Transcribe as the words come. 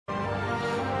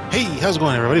Hey, how's it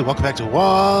going, everybody? Welcome back to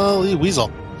Wally Weasel.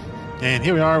 And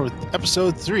here we are with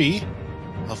episode 3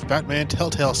 of Batman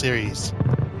Telltale series.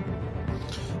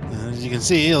 And as you can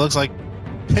see, it looks like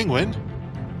Penguin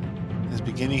is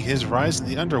beginning his rise in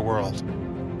the underworld.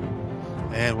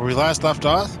 And where we last left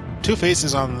off, Two-Face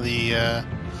is on the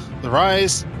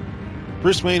rise,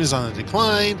 Bruce Wayne is on the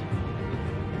decline,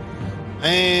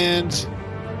 and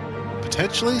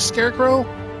potentially Scarecrow?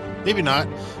 Maybe not.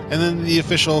 And then the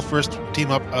official first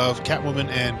team-up of Catwoman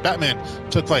and Batman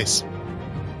took place.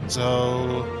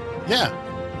 So, yeah.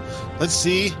 Let's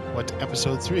see what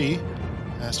episode 3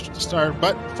 has to start.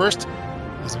 But first,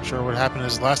 as I'm sure what happened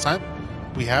is last time,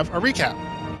 we have a recap.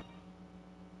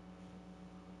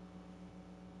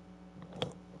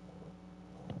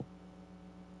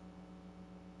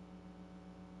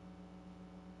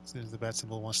 As soon as the bat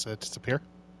symbol wants to disappear.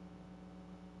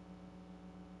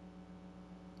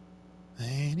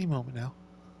 Any moment now.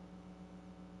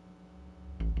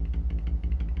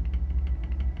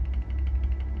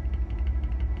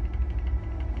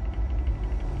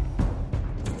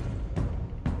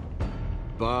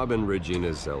 Bob and Regina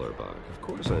Zellerbach. Of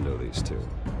course I know these two.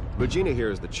 Regina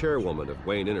here is the chairwoman of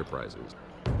Wayne Enterprises.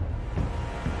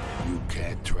 You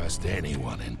can't trust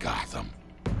anyone in Gotham.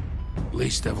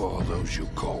 Least of all those you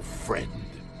call friend.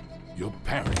 Your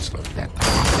parents left that.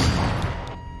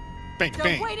 Bang, They're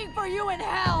bang. waiting for you in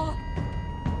hell!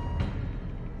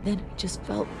 Then it just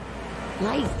felt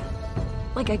light.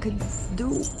 Like I could do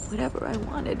whatever I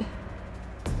wanted.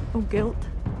 No guilt,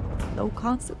 no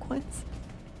consequence.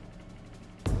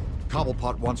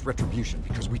 Cobblepot wants retribution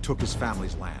because we took his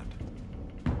family's land.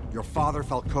 Your father,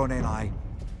 Falcone, and I,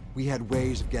 we had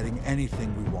ways of getting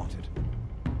anything we wanted.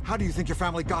 How do you think your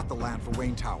family got the land for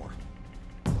Wayne Tower?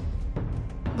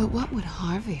 But what would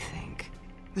Harvey think?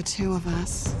 The two of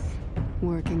us,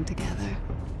 working together.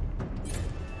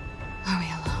 Are we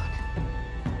alone?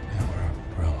 Yeah,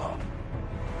 we're alone.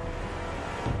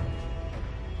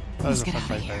 That was a Let's fun get outta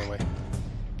fight, by here. the way.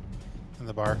 In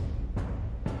the bar.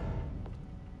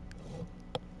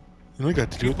 And we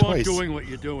got to do it Keep on twice. doing what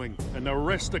you're doing, and the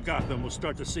rest of Gotham will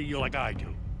start to see you like I do.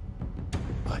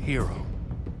 A hero.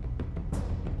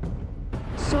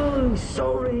 So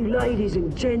sorry, ladies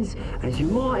and gents. As you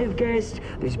might have guessed,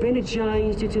 there's been a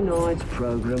change to tonight's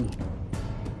program.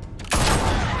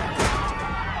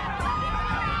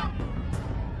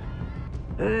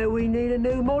 We need a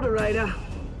new moderator.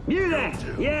 You there?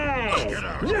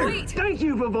 Yes! You! Thank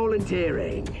you for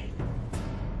volunteering.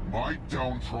 My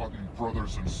downtrodden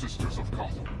brothers and sisters of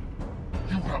Gotham,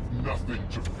 you have nothing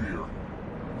to fear.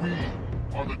 We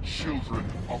are the children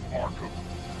of Arkham.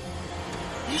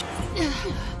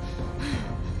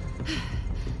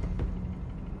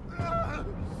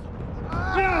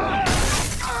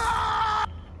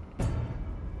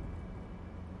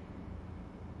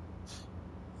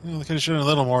 Well, they could have shown a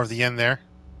little more of the end there.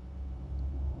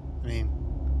 I mean,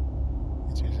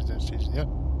 yep.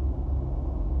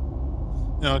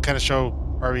 You know, kind of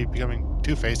show Harvey becoming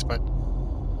Two-Face, but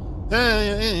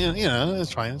you know,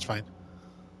 it's fine. It's fine.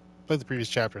 Play the previous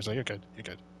chapter, so you're good. You're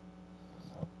good.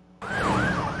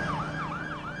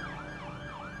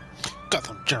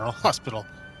 Gotham General Hospital,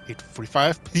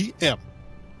 8:45 p.m.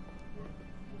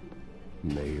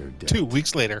 Mayor Dent. 2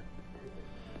 weeks later.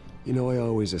 You know, I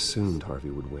always assumed Harvey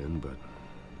would win, but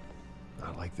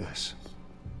not like this.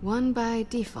 Won by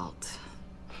default.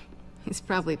 He's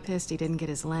probably pissed he didn't get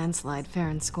his landslide fair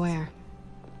and square.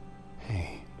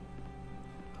 Hey,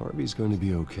 Harvey's going to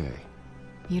be okay.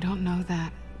 You don't know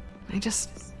that.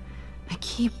 I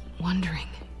keep wondering.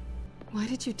 Why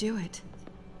did you do it?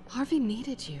 Harvey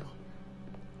needed you.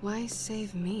 Why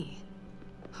save me?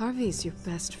 Harvey's your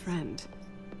best friend.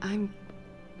 I'm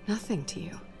nothing to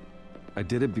you. I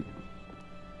did it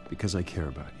because I care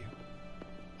about you.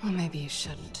 Well, maybe you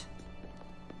shouldn't.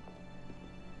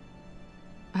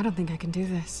 I don't think I can do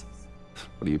this.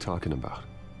 What are you talking about?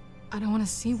 I don't want to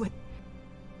see what...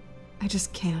 I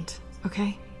just can't,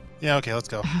 okay? Yeah, okay, let's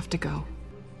go. I have to go.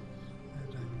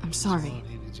 I'm sorry.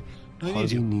 No, he needs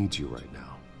Harvey you. needs you right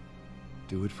now.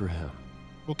 Do it for him.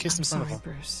 We'll kiss I'm in front sorry, of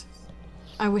him. Bruce.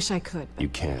 I wish I could, but You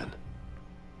can.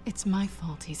 it's my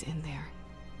fault he's in there.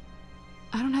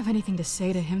 I don't have anything to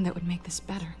say to him that would make this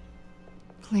better.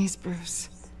 Please, Bruce.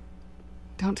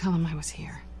 Don't tell him I was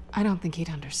here. I don't think he'd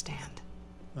understand.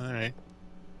 All right.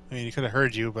 I mean, he could have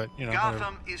heard you, but, you know.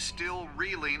 Gotham is still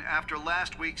reeling after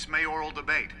last week's mayoral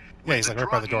debate. Yeah, he's With like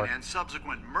right by the door. drugging and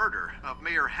subsequent murder of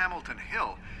Mayor Hamilton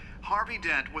Hill, Harvey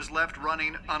Dent was left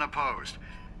running unopposed.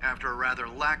 After a rather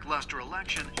lackluster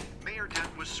election, Mayor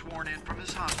Dent was sworn in from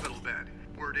his hospital bed.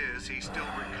 Word is he's still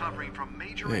recovering from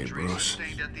major Hey, injuries Bruce.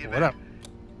 sustained at the event. What up?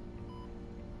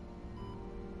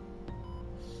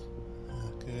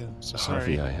 So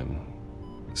sorry. Harvey, I am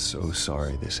so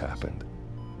sorry this happened.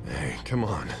 Hey, come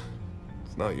on.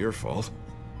 It's not your fault.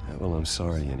 Well, I'm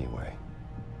sorry anyway.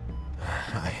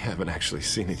 I haven't actually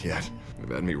seen it yet. They've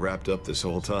had me wrapped up this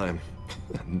whole time.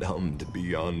 Numbed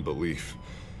beyond belief.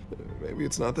 Maybe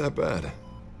it's not that bad.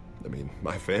 I mean,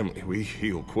 my family, we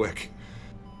heal quick.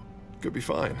 Could be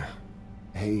fine.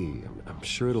 Hey, I'm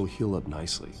sure it'll heal up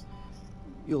nicely.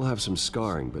 You'll have some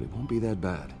scarring, but it won't be that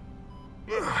bad.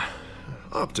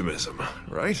 Optimism,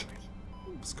 right?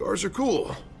 Scars are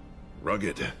cool.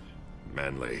 Rugged.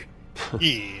 Manly.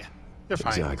 Yeah, you're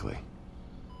fine. Exactly.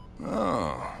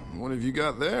 Oh, what have you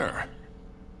got there?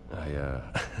 I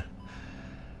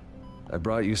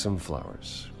brought you some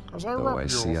flowers. Though I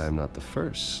see I'm not the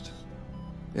first.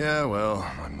 Yeah, well,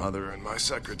 my mother and my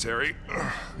secretary.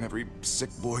 Every sick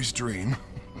boy's dream.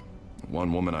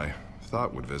 One woman I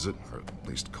thought would visit, or at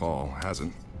least call,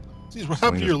 hasn't. Jeez, what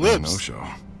happened to your lips? No-show.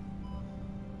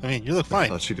 I mean, you look I fine.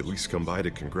 thought she'd at least come by to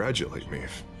congratulate me,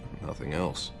 if nothing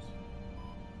else.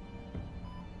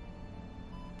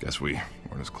 Guess we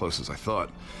weren't as close as I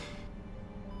thought.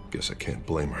 Guess I can't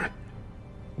blame her.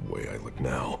 The way I look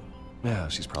now. Yeah,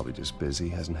 she's probably just busy,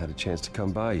 hasn't had a chance to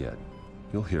come by yet.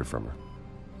 You'll hear from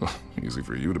her. Easy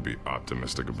for you to be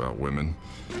optimistic about women.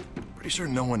 Pretty sure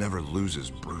no one ever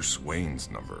loses Bruce Wayne's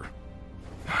number.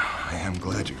 I am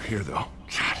glad you're here, though.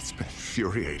 God, it's been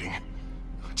infuriating.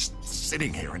 Just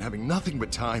sitting here and having nothing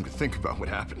but time to think about what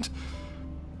happened.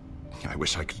 I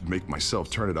wish I could make myself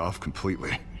turn it off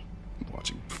completely.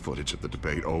 Watching footage of the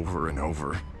debate over and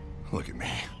over. Look at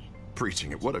me,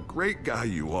 preaching at what a great guy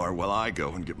you are while I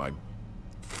go and get my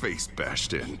face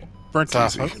bashed in. Burnt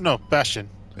off. No, Bastion.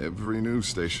 Every news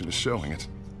station is showing it.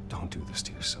 Don't do this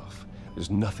to yourself. There's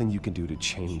nothing you can do to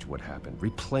change what happened.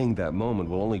 Replaying that moment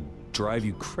will only drive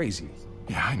you crazy.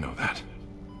 Yeah, I know that.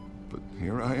 But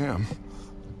here I am.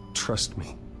 Trust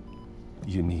me.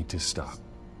 You need to stop.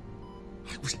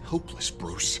 I was helpless,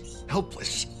 Bruce.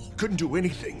 Helpless. Couldn't do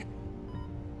anything.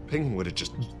 Penguin would have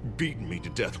just beaten me to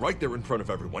death right there in front of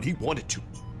everyone. He wanted to.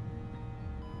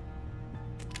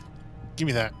 Give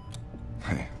me that.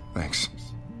 Hey, thanks.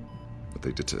 What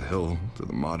they did to Hill, to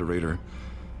the moderator,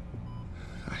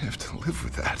 I have to live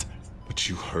with that. But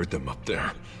you heard them up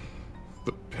there.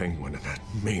 The Penguin and that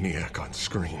maniac on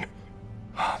screen.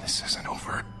 This isn't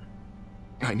over.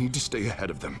 I need to stay ahead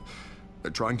of them.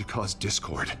 They're trying to cause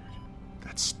discord.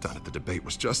 That stunt at the debate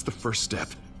was just the first step.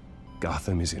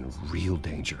 Gotham is in real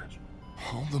danger.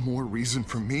 All the more reason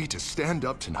for me to stand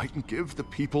up tonight and give the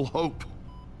people hope.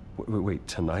 Wait,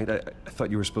 tonight? I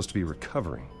thought you were supposed to be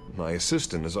recovering. My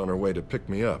assistant is on her way to pick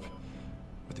me up.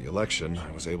 With the election,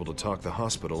 I was able to talk the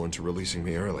hospital into releasing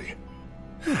me early.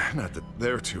 Not that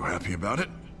they're too happy about it.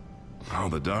 All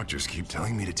the doctors keep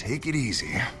telling me to take it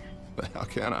easy. But how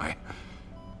can I?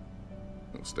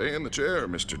 Stay in the chair,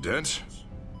 Mr. Dent.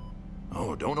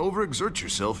 Oh, don't overexert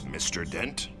yourself, Mr.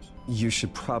 Dent. You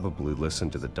should probably listen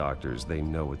to the doctors. They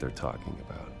know what they're talking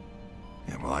about.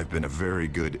 Yeah, well, I've been a very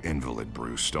good invalid,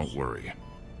 Bruce. Don't worry.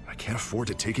 I can't afford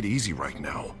to take it easy right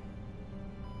now.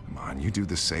 Come on, you do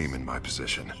the same in my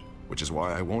position. Which is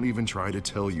why I won't even try to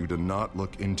tell you to not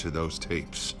look into those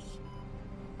tapes.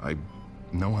 I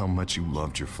know how much you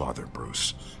loved your father,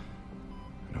 Bruce.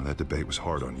 I know that debate was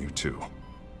hard on you, too.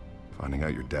 Finding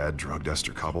out your dad drugged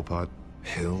Esther Cobblepot,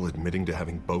 Hill admitting to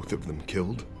having both of them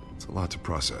killed. It's a lot to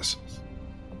process.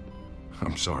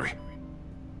 I'm sorry.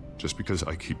 Just because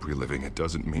I keep reliving it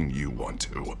doesn't mean you want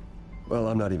to. Well,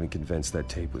 I'm not even convinced that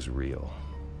tape was real.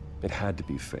 It had to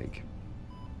be fake.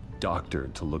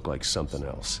 Doctored to look like something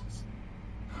else.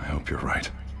 I hope you're right.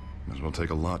 Might as well take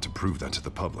a lot to prove that to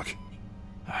the public.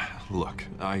 Look,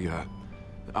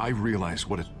 I realize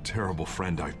what a terrible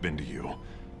friend I've been to you.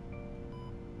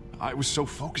 I was so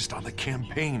focused on the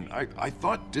campaign. I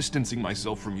thought distancing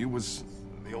myself from you was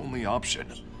the only option.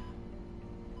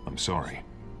 I'm sorry.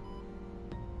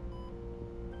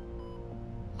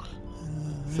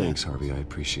 Thanks, Harvey. I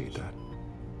appreciate that.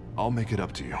 I'll make it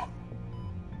up to you.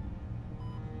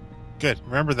 Good.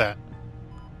 Remember that.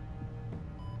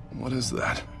 What is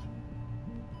that?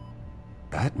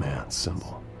 Batman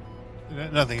symbol.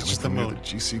 Nothing. It's just the Coming moon. from the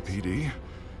GCPD?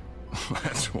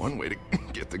 That's one way to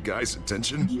get the guy's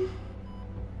attention.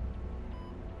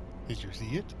 Did you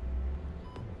see it?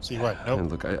 See what? Nope.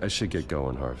 And look, I should get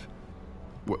going, Harv.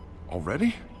 What,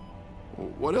 already?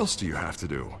 What else do you have to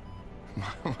do?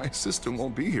 My assistant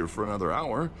won't be here for another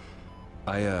hour.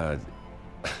 I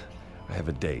have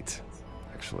a date,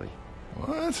 actually.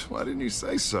 What? Why didn't you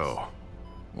say so?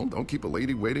 Well, don't keep a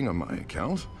lady waiting on my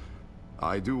account.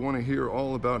 I do want to hear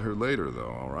all about her later,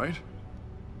 though, all right?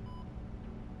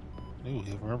 Ooh,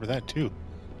 you'll remember that too.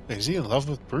 Wait, is he in love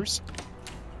with Bruce?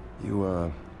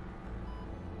 You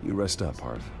rest up,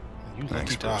 Harv. You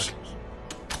Thanks, lucky dog. Bruce.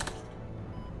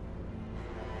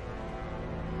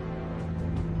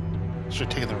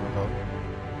 Should have taken the remote.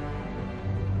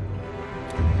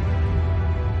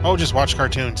 Oh, just watch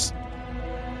cartoons.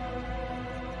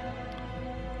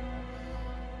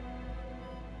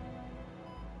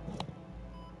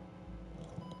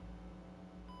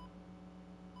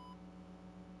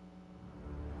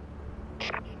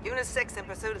 Unit 6 in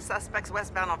pursuit of suspects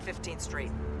westbound on 15th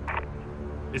Street.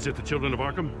 Is it the Children of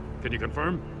Arkham? Can you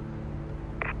confirm?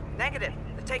 Negative.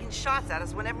 They're taking shots at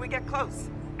us whenever we get close.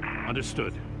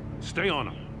 Understood. Stay on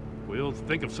them. We'll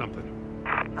think of something.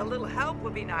 A little help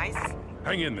would be nice.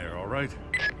 Hang in there, all right?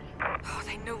 Oh,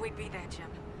 they knew we'd be there, Jim.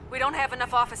 We don't have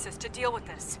enough officers to deal with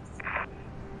this.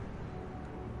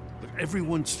 Look,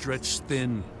 everyone's stretched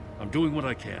thin. I'm doing what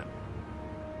I can.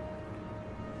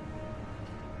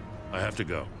 I have to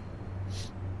go.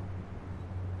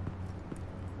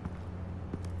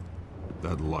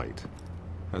 That light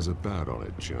has a bat on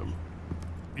it, Jim.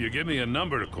 You give me a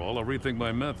number to call, I'll rethink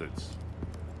my methods.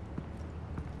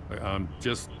 I'm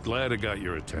just glad I got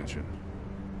your attention.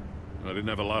 I didn't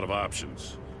have a lot of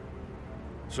options.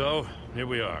 So, here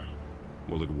we are.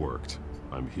 Well, it worked.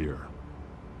 I'm here.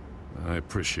 I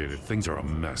appreciate it. Things are a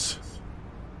mess.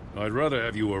 I'd rather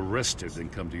have you arrested than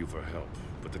come to you for help.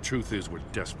 But the truth is, we're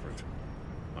desperate.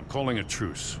 I'm calling a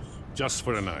truce. Just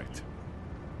for tonight.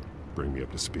 Bring me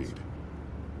up to speed.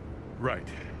 Right.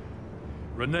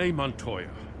 Renee Montoya,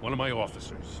 one of my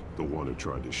officers. The one who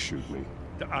tried to shoot me.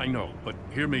 I know, but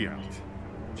hear me out.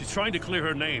 She's trying to clear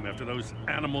her name after those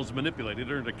animals manipulated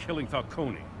her into killing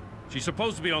Falcone. She's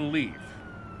supposed to be on leave,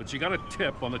 but she got a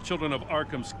tip on the Children of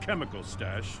Arkham's chemical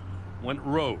stash, went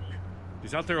rogue.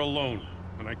 She's out there alone,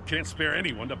 and I can't spare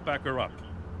anyone to back her up.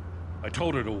 I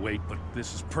told her to wait, but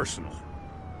this is personal.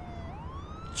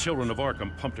 Children of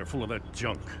Arkham pumped her full of that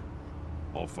junk.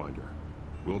 I'll find her.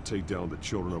 We'll take down the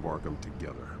Children of Arkham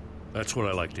together. That's what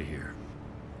I like to hear.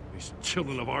 These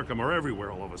Children of Arkham are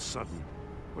everywhere all of a sudden.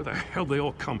 Where the hell they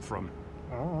all come from?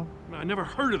 Oh. I never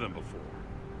heard of them before.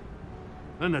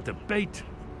 Then that debate.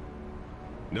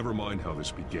 Never mind how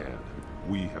this began.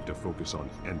 We have to focus on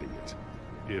ending it.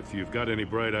 If you've got any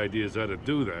bright ideas how to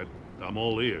do that, I'm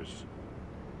all ears.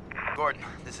 Gordon,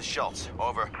 this is Schultz.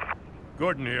 Over.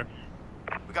 Gordon here.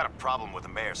 We got a problem with the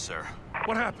mayor, sir.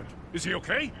 What happened? Is he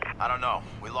okay? I don't know.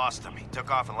 We lost him. He took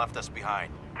off and left us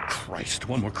behind. Christ,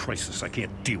 one more crisis I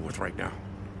can't deal with right now.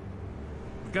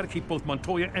 We've got to keep both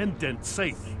Montoya and Dent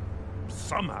safe.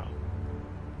 Somehow.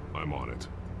 I'm on it.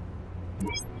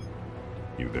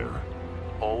 You there?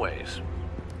 Always.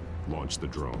 Launch the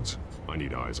drones. I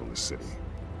need eyes on the city.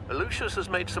 Lucius has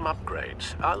made some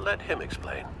upgrades. I'll let him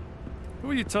explain.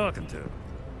 Who are you talking to?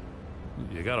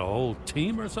 You got a whole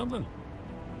team or something?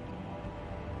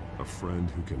 A friend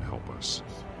who can help us.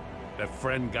 That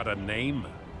friend got a name?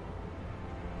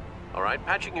 All right,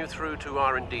 patching you through to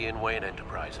R&D in Wayne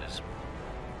Enterprises.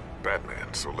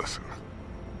 Batman, so listen.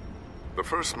 The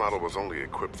first model was only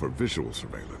equipped for visual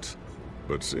surveillance,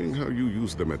 but seeing how you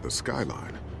use them at the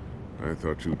Skyline, I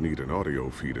thought you'd need an audio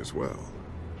feed as well.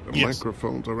 The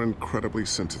microphones are incredibly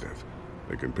sensitive.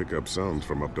 They can pick up sounds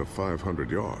from up to 500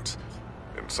 yards.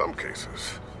 In some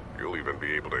cases, you'll even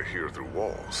be able to hear through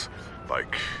walls,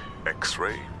 like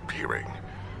X-ray peering.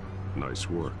 Nice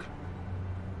work.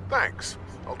 Thanks.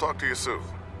 I'll talk to you soon.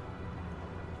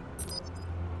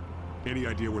 Any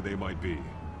idea where they might be?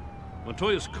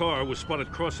 Montoya's car was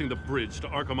spotted crossing the bridge to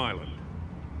Arkham Island.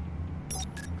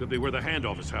 Could be where the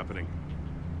handoff is happening.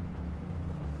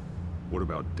 What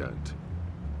about Dent?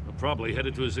 They're probably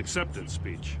headed to his acceptance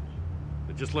speech.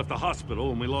 They just left the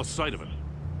hospital and we lost sight of it.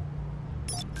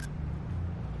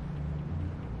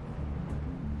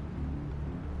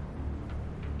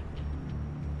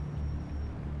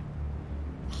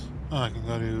 Oh, I can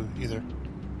go to either.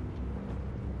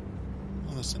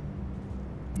 Listen.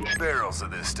 Barrels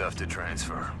of this stuff to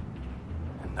transfer.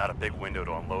 And not a big window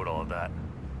to unload all of that.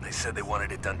 They said they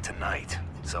wanted it done tonight,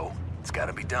 so it's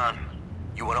gotta be done.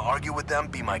 You wanna argue with them?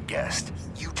 Be my guest.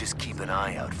 You just keep an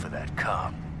eye out for that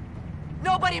cop.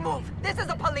 Nobody move! This is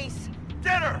the police!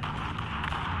 Get her!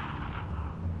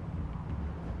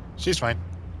 She's fine.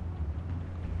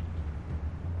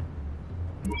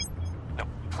 No,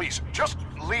 please, just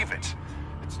leave it.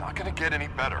 It's not gonna get any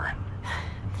better.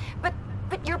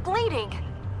 But you're bleeding.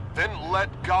 Then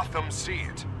let Gotham see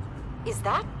it. Is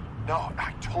that? No,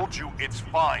 I told you it's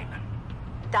fine.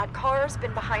 That car's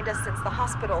been behind us since the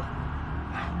hospital.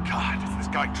 God, is this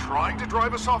guy trying to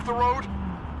drive us off the road?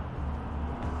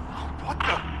 What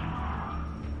the?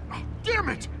 Oh, damn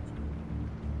it!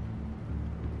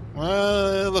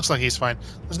 Well, it looks like he's fine.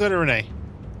 Let's go to Renee.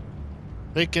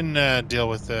 They can deal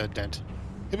with Dent.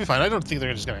 He'll be fine. I don't think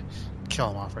they're just gonna kill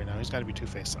him off right now. He's got to be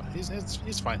Two-Face, though.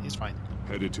 He's fine. He's fine.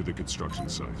 Headed to the construction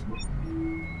site.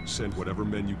 Send whatever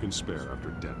men you can spare after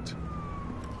Dent.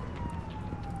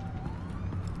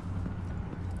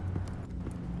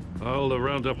 I'll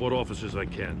round up what officers I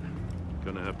can.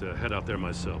 Gonna have to head out there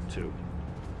myself, too.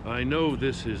 I know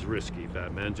this is risky,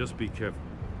 Batman. Just be careful.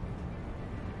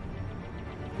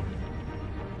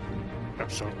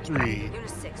 Episode 3. Unit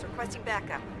 6, requesting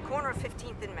backup. Corner of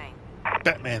 15th and Main.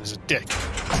 Batman is a dick.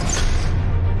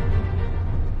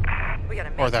 We got a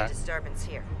Or major that. disturbance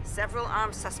here. Several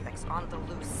armed suspects on the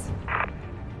loose.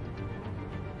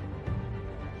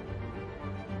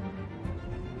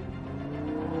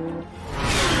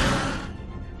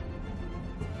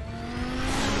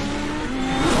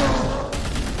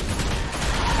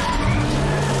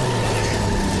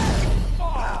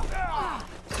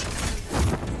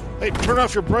 Hey, turn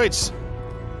off your brights.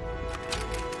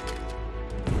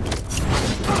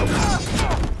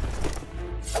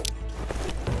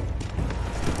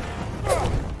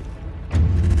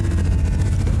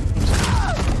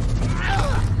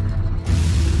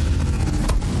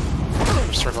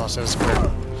 Circle instead of square.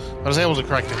 I was able to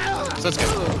correct it, so that's good.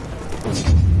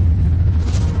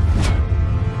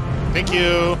 Thank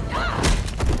you.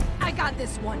 I got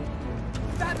this one.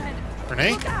 Batman.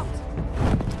 Renee? Look out.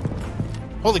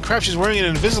 Holy crap, she's wearing an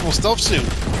invisible stealth suit.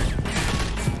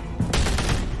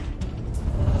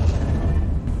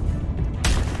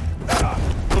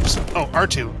 Oops. Oh,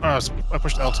 R2. Oh, I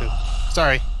pushed L2.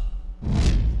 Sorry.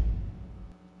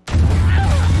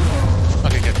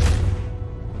 Okay, good.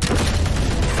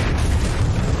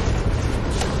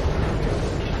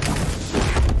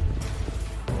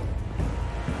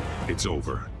 It's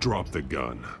over. Drop the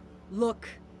gun. Look,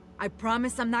 I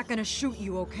promise I'm not gonna shoot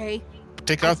you, okay?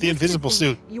 Take off the invisible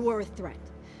suit. You were a threat.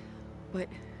 But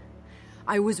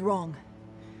I was wrong.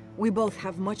 We both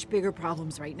have much bigger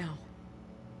problems right now.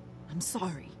 I'm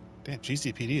sorry. Damn,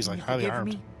 GCPD is like highly Forgive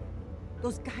armed. me?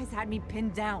 Those guys had me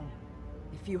pinned down.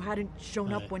 If you hadn't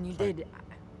shown up when you did,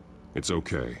 It's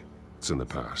okay. It's in the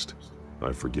past.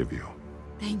 I forgive you.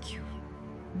 thank you.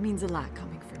 It means a lot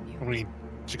coming from you. I mean,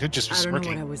 she could just be I don't know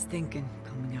smirking. what I was thinking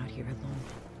coming out here alone.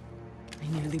 I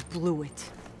nearly blew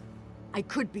it. I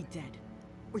could be dead.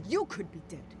 Or you could be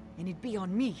dead. And it'd be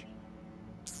on me.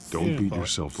 Don't beat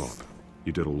yourself up.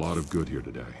 You did a lot of good here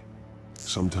today.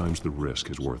 Sometimes the risk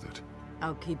is worth it.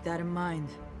 I'll keep that in mind.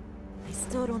 I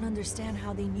still don't understand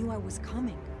how they knew I was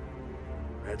coming.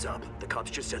 Heads up. The cops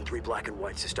just sent 3 black and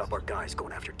whites to stop our guys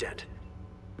going after Dent.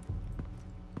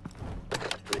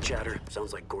 From the chatter,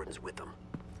 sounds like Gordon's with them.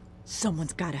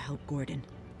 Someone's gotta help Gordon.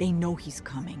 They know he's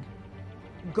coming.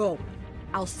 Go.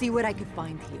 I'll see what I can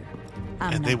find here.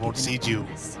 I'm And they not won't giving up see you. on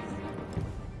this.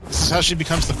 This is how she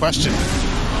becomes the question.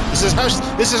 This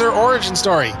is her origin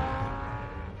story.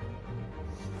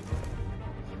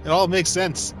 It all makes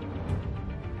sense.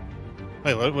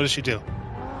 Wait, what does she do?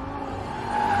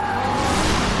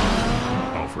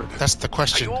 Alfred. That's the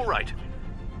question. Are you all right?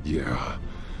 Yeah,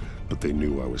 but they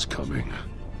knew I was coming.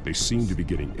 They seem to be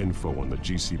getting info on the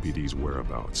GCPD's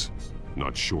whereabouts.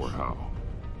 Not sure how.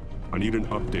 I need an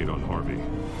update on Harvey.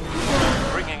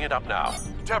 Bringing it up now.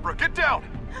 Deborah, get down!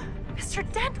 Mr.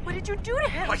 Dent, what did you do to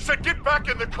him? I said get back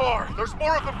in the car! There's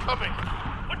more of them coming!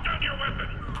 Put down your weapon!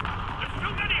 There's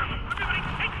too many of them! Everybody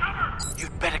take cover!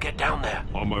 You'd better get down there.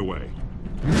 On my way.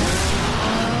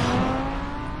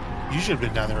 You should have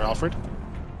been down there, Alfred.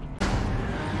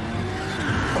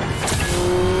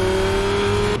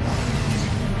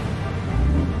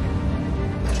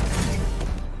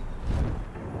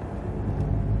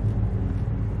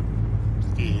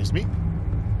 Excuse me.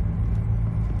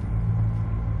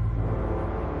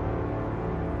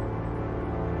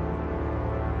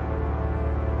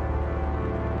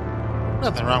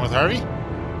 Nothing wrong with Harvey.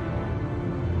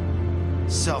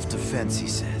 Self-defense, he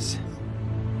says.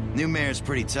 New mayor's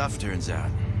pretty tough, turns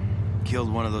out.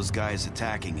 Killed one of those guys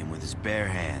attacking him with his bare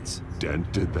hands.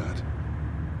 Dent did that?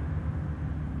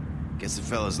 Guess the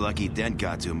fella's lucky Dent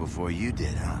got to him before you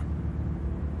did, huh?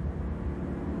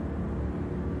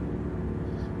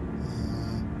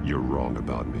 You're wrong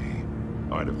about me.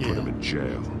 I'd have put him in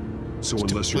jail. So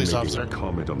Just unless you're police making officer. a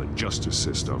comment on the justice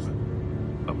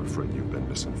system, I'm afraid you've been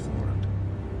misinformed.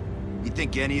 You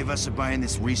think any of us are buying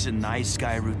this recent Night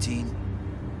Sky routine?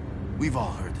 We've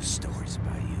all heard the stories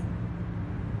about you.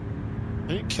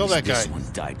 They didn't kill that guy. This one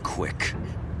died quick.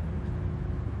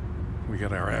 We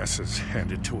got our asses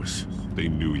handed to us. They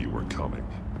knew you were coming.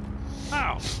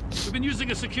 How? We've been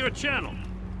using a secure channel.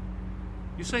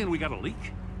 You saying we got a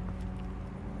leak?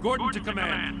 Gordon to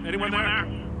command. Anyone there?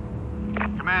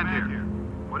 Command here.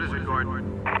 What is it,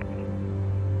 Gordon?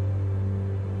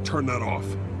 turn that off.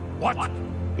 What?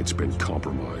 It's been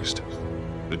compromised.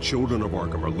 The children of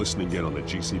Arkham are listening in on the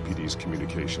GCPD's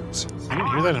communications. He didn't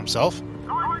hear that himself?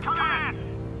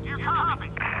 You copy?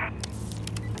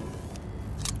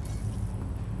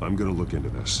 I'm gonna look into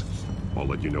this. I'll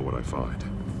let you know what I find.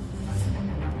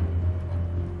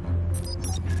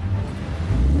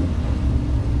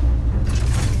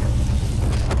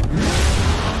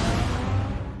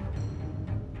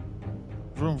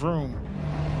 Vroom, vroom.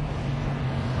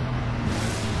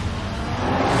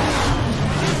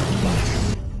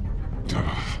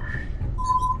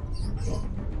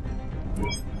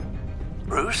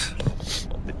 Bruce?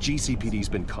 The GCPD's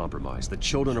been compromised. The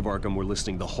children of Arkham were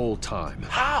listening the whole time.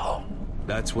 How?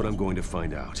 That's what I'm going to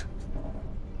find out.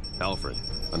 Alfred,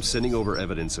 I'm sending over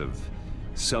evidence of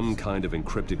some kind of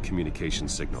encrypted communication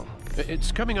signal.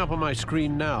 It's coming up on my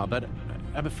screen now, but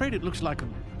I'm afraid it looks like a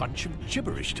bunch of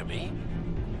gibberish to me.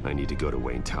 I need to go to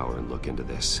Wayne Tower and look into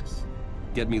this.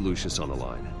 Get me Lucius on the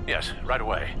line. Yes, right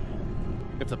away.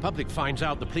 If the public finds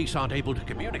out the police aren't able to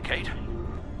communicate...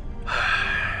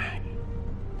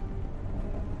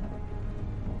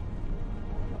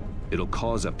 It'll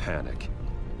cause a panic.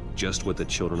 Just what the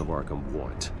children of Arkham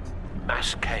want.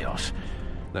 Mass chaos.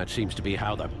 That seems to be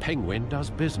how the Penguin does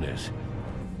business.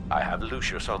 I have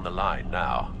Lucius on the line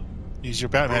now. Use your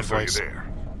Batman Bruce, are you voice. there?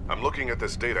 I'm looking at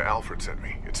this data Alfred sent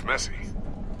me. It's messy.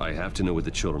 I have to know what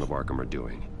the children of Arkham are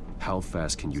doing. How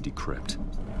fast can you decrypt?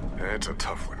 It's a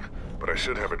tough one, but I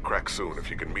should have it cracked soon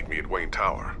if you can meet me at Wayne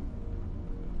Tower.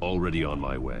 Already on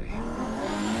my way.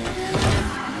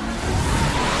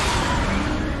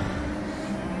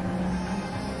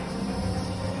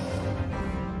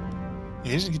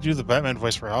 He doesn't do the Batman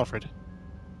voice for Alfred.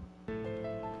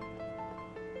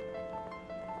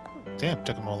 Damn,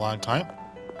 took him a long time.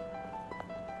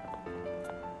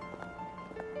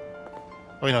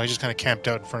 Oh, you know, he just kind of camped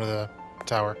out in front of the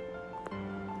tower.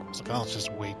 So I'll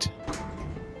just wait.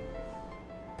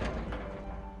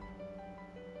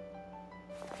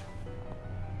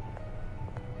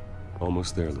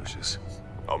 Almost there, Lucius.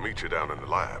 I'll meet you down in the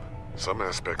lab. Some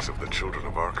aspects of the Children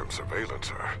of Arkham surveillance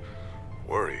are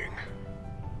worrying.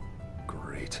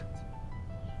 Great.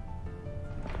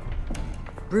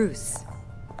 Bruce.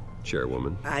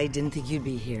 Chairwoman. I didn't think you'd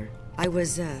be here. I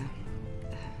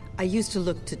used to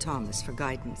look to Thomas for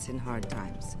guidance in hard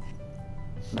times.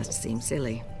 Must seem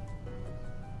silly.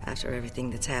 After everything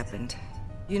that's happened.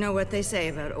 You know what they say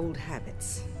about old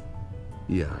habits.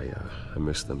 Yeah, I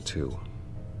miss them too.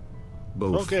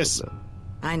 Both Focus. of them.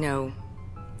 I know.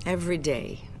 Every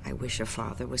day, I wish your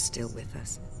father was still with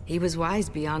us. He was wise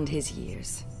beyond his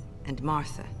years. And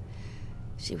Martha,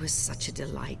 she was such a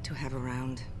delight to have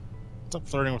around. Stop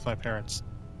flirting with my parents.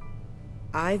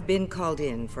 I've been called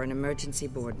in for an emergency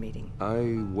board meeting.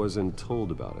 I wasn't told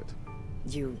about it.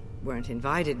 You weren't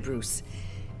invited, Bruce.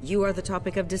 You are the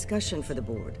topic of discussion for the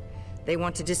board. They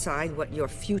want to decide what your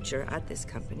future at this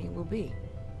company will be.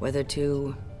 Whether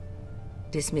to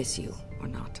dismiss you or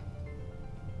not.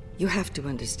 You have to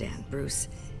understand, Bruce.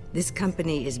 This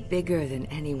company is bigger than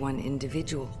any one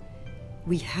individual.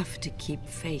 We have to keep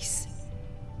face.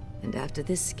 And after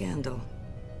this scandal...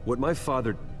 What my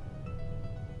father...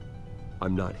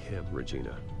 I'm not him,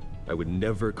 Regina. I would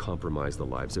never compromise the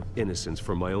lives of innocents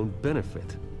for my own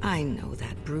benefit. I know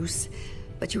that, Bruce.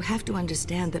 But you have to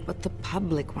understand that what the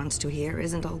public wants to hear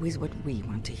isn't always what we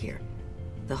want to hear.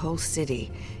 The whole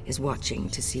city is watching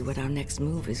to see what our next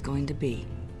move is going to be.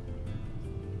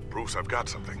 Bruce, I've got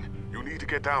something. You need to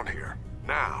get down here.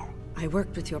 Now. I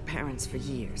worked with your parents for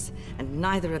years, and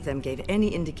neither of them gave any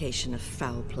indication of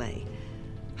foul play.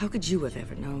 How could you have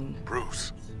ever known?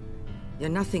 Bruce. You're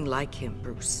nothing like him,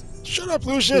 Bruce. Shut up,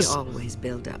 Lucius! We always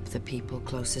build up the people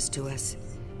closest to us.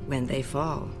 When they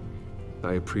fall.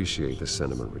 I appreciate the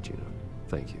sentiment, Regina.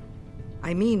 Thank you.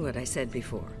 I mean what I said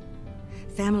before.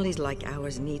 Families like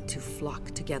ours need to flock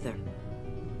together.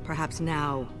 Perhaps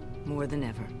now, more than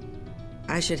ever.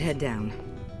 I should head down.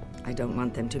 I don't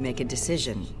want them to make a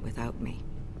decision without me.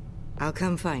 I'll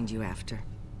come find you after.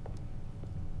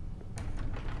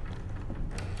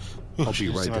 I'll be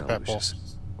right down, Lucius.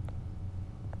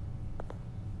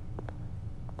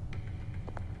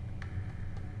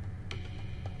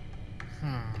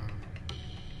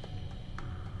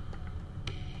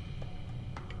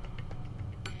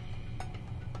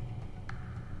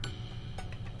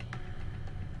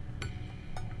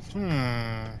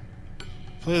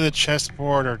 Play the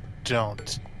chessboard or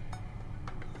don't.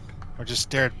 Or just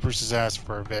stare at Bruce's ass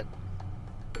for a bit.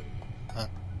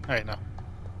 Alright, now.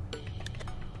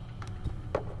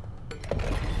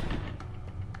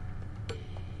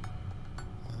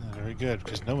 Very good,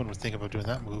 because no one would think about doing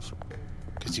that move.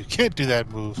 Because you can't do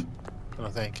that move. I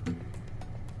don't think.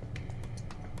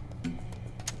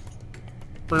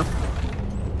 Burp.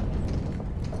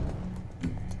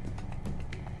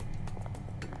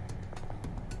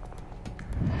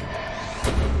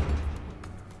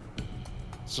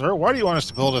 Sir, why do you want us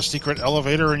to build a secret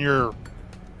elevator in your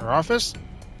office?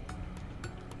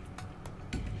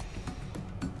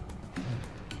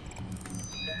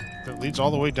 That leads all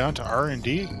the way down to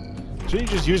R&D? Shouldn't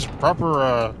you just use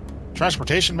proper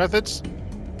transportation methods?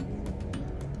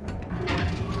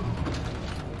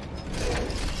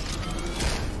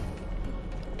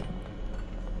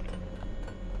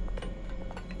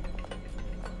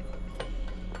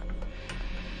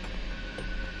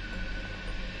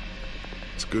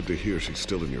 It's good to hear she's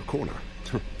still in your corner.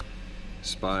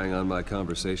 Spying on my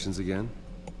conversations again?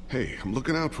 Hey, I'm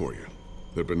looking out for you.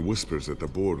 There have been whispers that the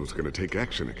board was going to take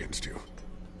action against you.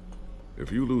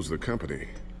 If you lose the company,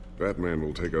 Batman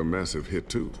will take a massive hit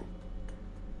too.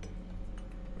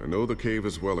 I know the cave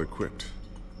is well equipped,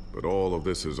 but all of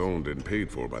this is owned and paid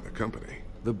for by the company.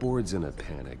 The board's in a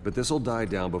panic, but this'll die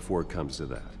down before it comes to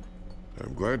that.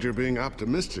 I'm glad you're being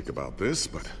optimistic about this,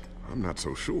 but I'm not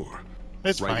so sure.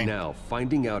 It's right fine. now,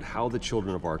 finding out how the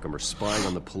children of Arkham are spying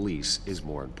on the police is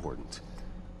more important.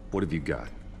 What have you got?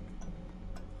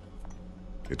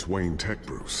 It's Wayne Tech,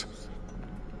 Bruce.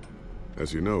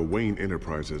 As you know, Wayne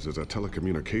Enterprises is a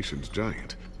telecommunications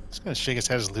giant. He's gonna shake his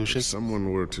head as Lucius. If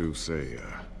someone were to, say,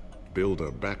 build a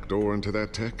backdoor into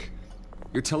that tech?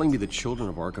 You're telling me the children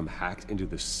of Arkham hacked into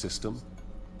the system?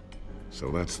 So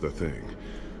that's the thing.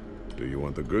 Do you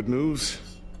want the good news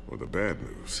or the bad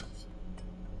news?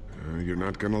 You're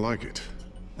not gonna like it.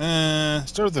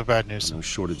 Start with the bad news. No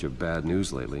shortage of bad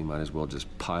news lately. Might as well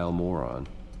just pile more on.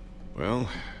 Well,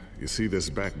 you see this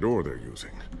back door they're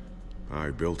using? I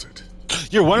built it.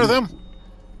 You're one of them?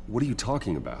 What are you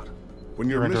talking about? When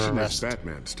your mission as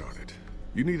Batman started,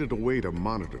 you needed a way to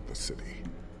monitor the city.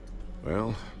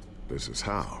 Well, this is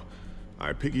how.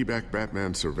 I piggybacked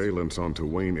Batman's surveillance onto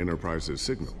Wayne Enterprises'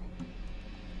 signal.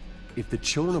 If the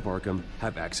children of Arkham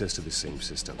have access to the same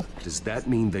system, does that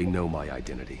mean they know my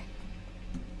identity?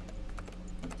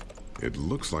 It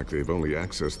looks like they've only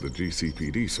accessed the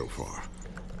GCPD so far.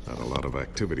 Not a lot of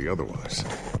activity otherwise.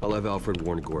 I'll have Alfred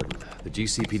warn Gordon. The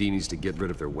GCPD needs to get rid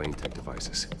of their Wayne Tech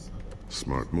devices.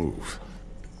 Smart move.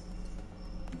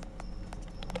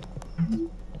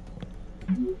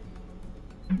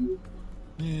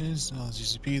 Yes,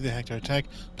 GCP, they hacked our tech.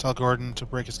 Tell Gordon to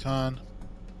break his con.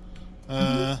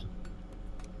 No.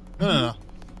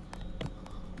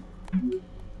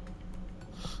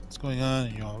 What's going on? Are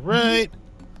you alright?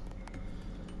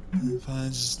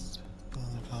 Finds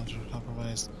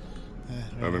compromised.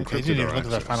 I've Okay, encrypted you didn't our look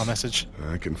at that access. final message.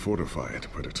 I can fortify it,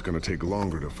 but it's going to take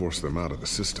longer to force them out of the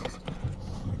system.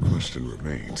 The question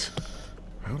remains,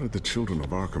 how did the children of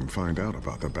Arkham find out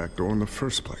about the back door in the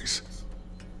first place?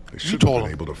 They should have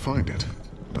been able to find it,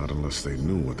 not unless they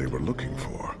knew what they were looking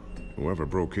for. Whoever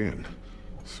broke in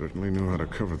certainly knew how to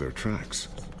cover their tracks.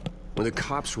 When the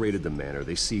cops raided the manor,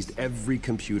 they seized every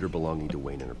computer belonging to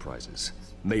Wayne Enterprises.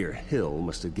 Mayor Hill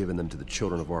must have given them to the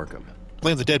children of Arkham.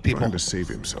 Blame the dead people. Trying to save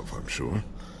himself, I'm sure.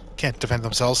 Can't defend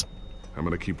themselves. I'm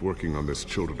gonna keep working on this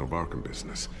Children of Arkham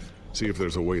business. See if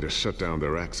there's a way to shut down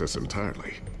their access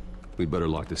entirely. We'd better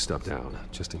lock this stuff down,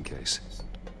 just in case.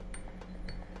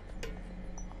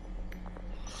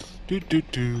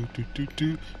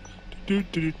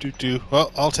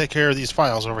 Well, I'll take care of these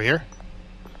files over here.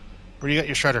 Where do you got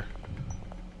your shredder?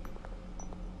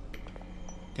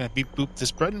 Can I beep boop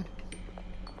this button?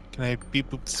 Can I beep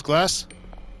boop this glass?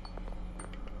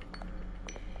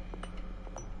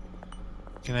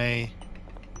 Can I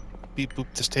beep boop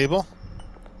this table?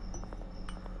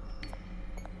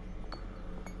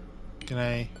 Can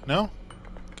I... No?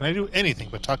 Can I do anything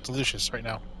but talk to Lucius right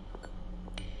now?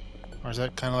 Or is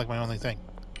that kind of like my only thing?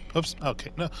 Oops.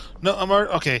 Okay. No, I'm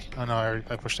already... Okay. Oh no,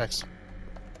 I pushed X.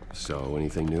 So,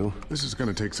 anything new? This is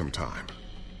gonna take some time.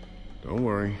 Don't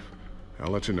worry.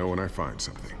 I'll let you know when I find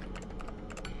something.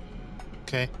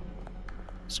 Okay.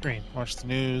 Screen. Watch the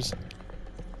news.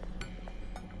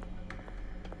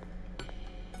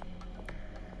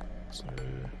 Is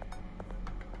there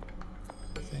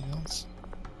anything else?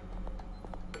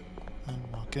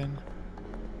 Walk in.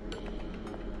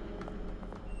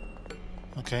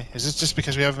 Okay. Is this just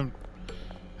because we haven't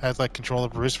had like control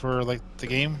of Bruce for like the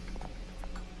game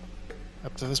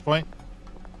up to this point?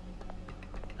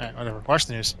 Alright, whatever. Watch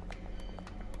the news.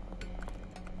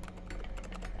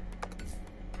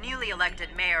 Newly elected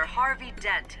Mayor Harvey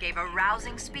Dent gave a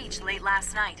rousing speech late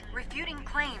last night, refuting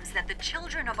claims that the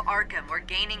children of Arkham were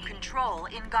gaining control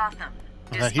in Gotham.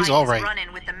 Despite he's all right. his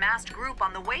run-in with the masked group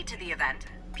on the way to the event,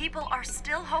 people are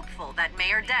still hopeful that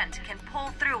Mayor Dent can pull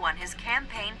through on his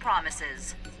campaign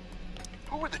promises.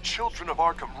 Who are the children of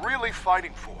Arkham really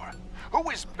fighting for? Who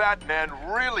is Batman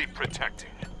really protecting?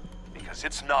 Because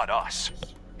it's not us.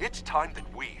 It's time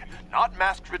that we, not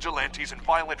masked vigilantes and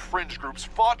violent fringe groups,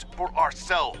 fought for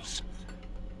ourselves.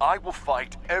 I will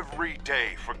fight every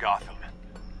day for Gotham.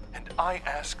 And I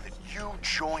ask that you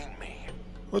join me.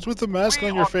 What's with the mask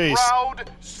on your face? We are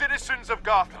proud citizens of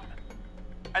Gotham.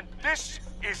 And this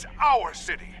is our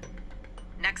city.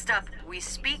 Next up, we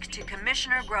speak to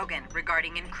Commissioner Grogan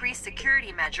regarding increased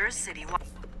security measures citywide.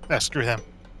 Ah, screw them.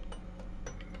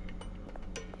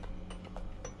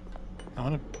 I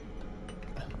want to...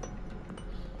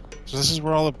 So this is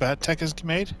where all the bat tech is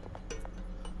made?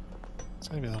 There's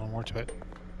gotta be a little more to it.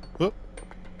 Whoop.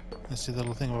 I see the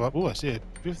little thingamabob. Ooh, I see a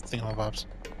few thingamabobs.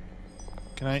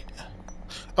 Can I...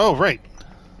 Oh, right!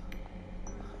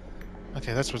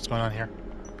 Okay, that's what's going on here.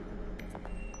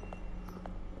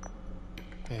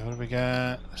 Okay, what do we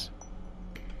got? What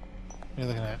are you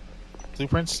looking at?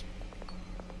 Blueprints?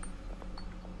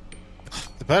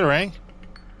 The Batarang?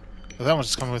 Oh, that one's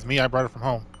just coming with me. I brought it from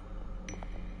home.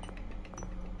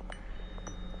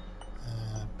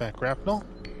 Back grapnel?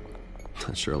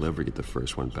 Not sure I'll ever get the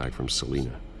first one back from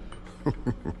Selina.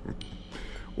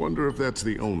 Wonder if that's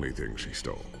the only thing she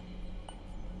stole.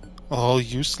 Oh,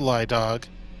 you sly dog.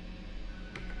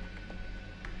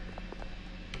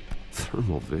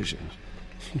 Thermal vision.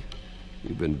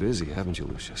 You've been busy, haven't you,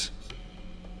 Lucius?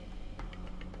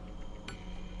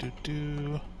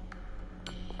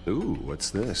 Ooh, what's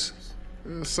this?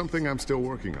 Something I'm still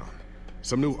working on.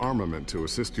 Some new armament to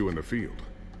assist you in the field.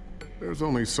 There's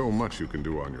only so much you can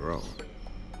do on your own.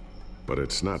 But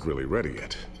it's not really ready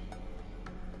yet.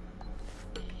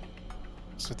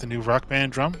 Is that the new rock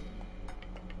band drum?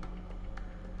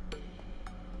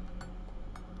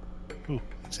 Ooh,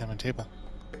 examine table.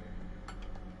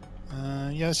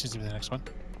 Yeah, this seems to be the next one.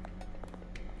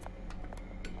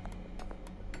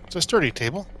 It's a sturdy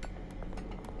table.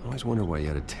 I always wondered why you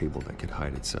had a table that could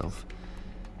hide itself.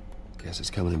 Guess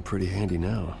it's coming in pretty handy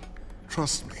now.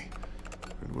 Trust me,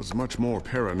 it was much more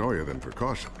paranoia than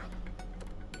precaution.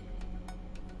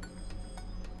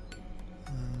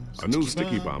 A new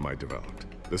sticky bomb I developed.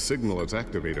 The signal is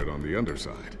activated on the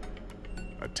underside.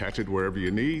 Attach it wherever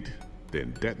you need,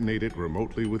 then detonate it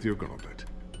remotely with your gauntlet.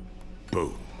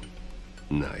 Boom.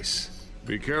 Nice.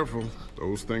 Be careful.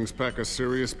 Those things pack a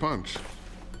serious punch.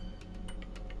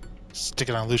 Stick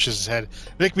it on Lucius's head.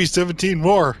 Make me 17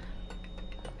 more.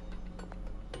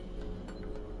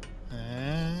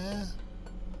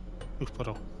 Ooh,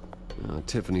 photo.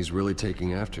 Tiffany's really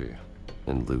taking after you.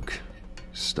 And Luke,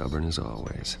 stubborn as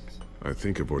always. I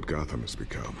think of what Gotham has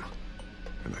become,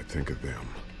 and I think of them.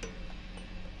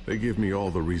 They give me all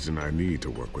the reason I need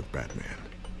to work with Batman.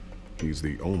 He's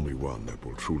the only one that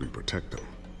will truly protect them.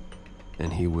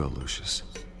 And he will, Lucius.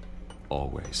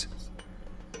 Always.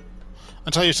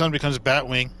 Until your son becomes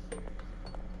Batwing.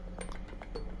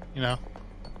 You know.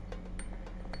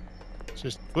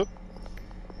 Just, whoop.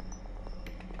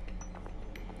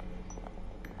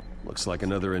 Looks like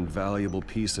another invaluable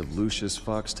piece of Lucius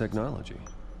Fox technology.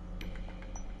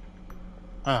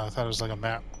 Oh, I thought it was like a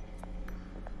map.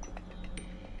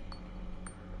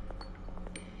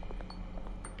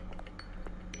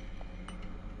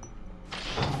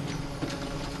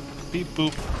 Beep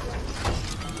boop.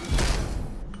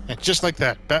 And just like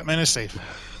that, Batman is safe.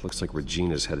 Looks like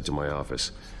Regina's headed to my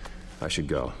office. I should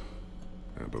go.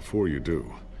 And before you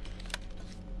do...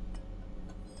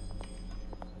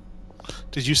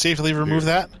 Did you safely remove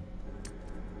that?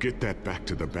 Get that back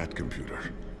to the Bat computer.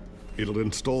 It'll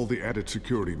install the added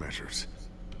security measures.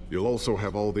 You'll also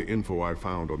have all the info I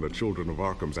found on the Children of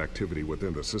Arkham's activity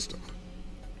within the system.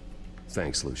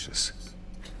 Thanks, Lucius.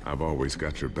 I've always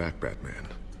got your back, Batman.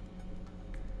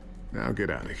 Now get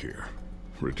out of here.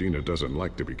 Regina doesn't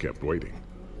like to be kept waiting.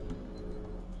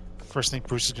 First thing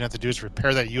Bruce is gonna have to do is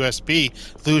repair that USB,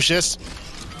 Lucius.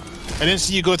 I didn't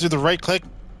see you go through the right-click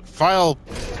file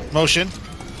motion.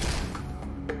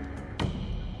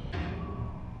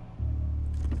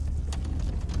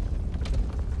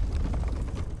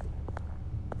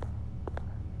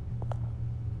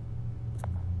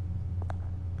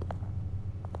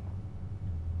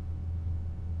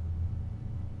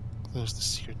 Close the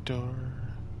secret door.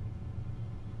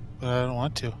 But I don't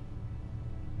want to.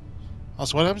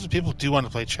 Also, what happens if people do want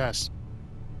to play chess?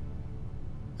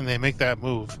 And they make that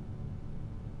move?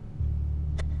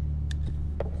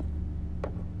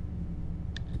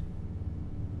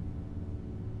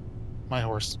 My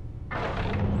horse.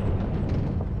 I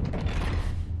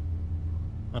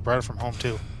brought it from home,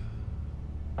 too.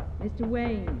 Mr.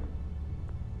 Wayne.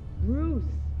 Bruce.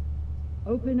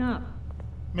 Open up.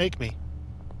 Make me.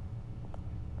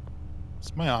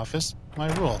 It's my office,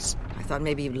 my rules. I thought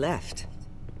maybe you left.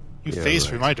 You phased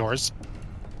through my doors.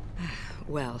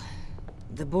 Well,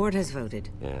 the board has voted.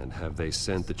 And have they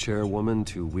sent the chairwoman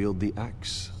to wield the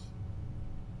axe?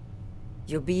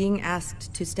 You're being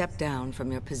asked to step down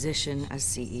from your position as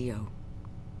CEO.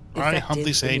 I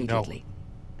humbly say no.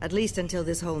 At least until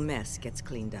this whole mess gets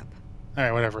cleaned up.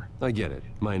 Alright, whatever. I get it.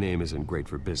 My name isn't great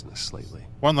for business lately.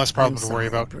 One less problem to worry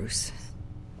about. Bruce.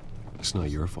 It's not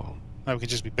your fault. Now we can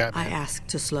just be Batman. I asked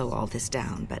to slow all this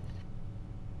down, but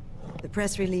the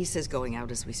press release is going out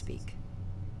as we speak.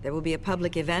 There will be a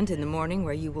public event in the morning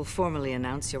where you will formally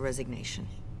announce your resignation.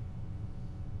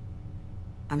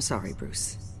 I'm sorry,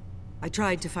 Bruce. I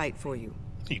tried to fight for you.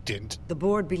 You didn't. The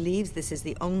board believes this is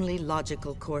the only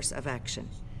logical course of action.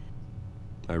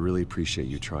 I really appreciate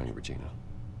you trying, Regina.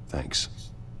 Thanks.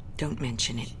 Don't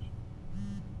mention it.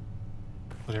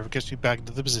 Whatever gets me back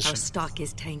into the position. Our stock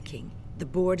is tanking. The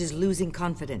board is losing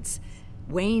confidence.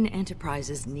 Wayne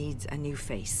Enterprises needs a new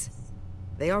face.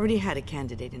 They already had a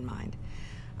candidate in mind.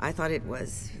 I thought it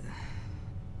was...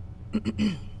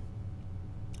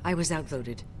 I was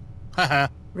outvoted. Haha.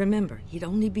 Remember, he'd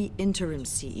only be interim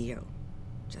CEO.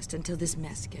 Just until this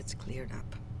mess gets cleared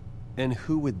up. And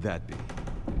who would that be?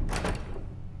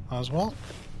 Oswald?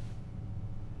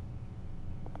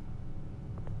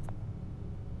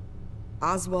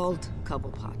 Oswald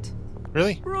Cobblepot.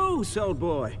 Really? Bruce, old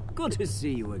boy. Good to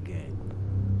see you again.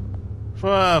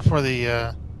 For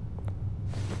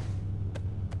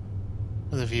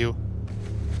the view.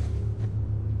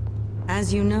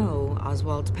 As you know,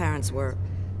 Oswald's parents were,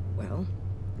 well,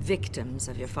 victims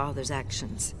of your father's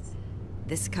actions.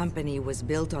 This company was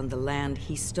built on the land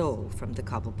he stole from the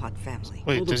Cobblepot family.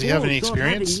 Wait, does he have any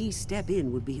experience? Having me step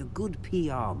in would be a good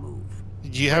PR move.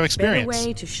 Do you have experience? A better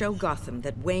way to show Gotham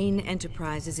that Wayne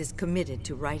Enterprises is committed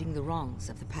to righting the wrongs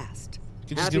of the past.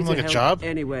 You just give him like a job?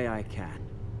 Any way I can.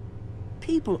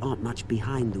 People aren't much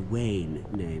behind the Wayne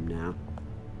name now.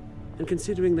 And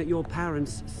considering that your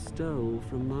parents stole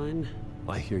from mine...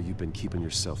 I hear you've been keeping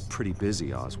yourself pretty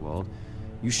busy, Oswald.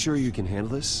 You sure you can handle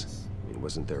this? I mean,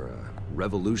 wasn't there a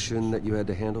revolution that you had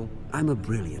to handle? I'm a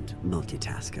brilliant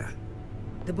multitasker.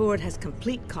 The board has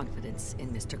complete confidence in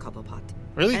Mr. Cobblepot.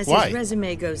 Really? As Why? his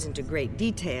resume goes into great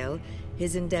detail,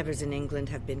 his endeavors in England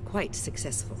have been quite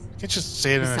successful. Can't just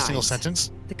say it in a single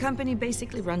sentence. The company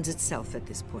basically runs itself at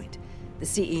this point. The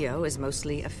CEO is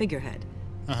mostly a figurehead.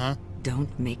 Uh-huh.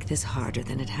 Don't make this harder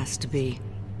than it has to be.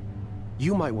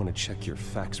 You might want to check your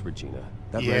facts, Regina.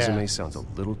 That resume sounds a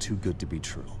little too good to be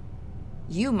true.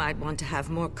 You might want to have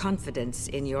more confidence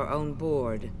in your own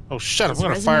board. Oh, shut up. His I'm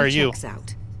going to fire resume you. checks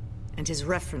out, and his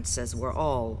references were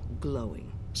all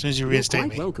glowing. As soon as you reinstate You're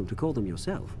me. quite welcome to call them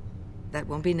yourself. That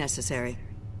won't be necessary.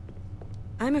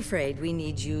 I'm afraid we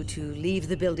need you to leave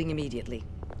the building immediately.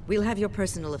 We'll have your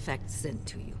personal effects sent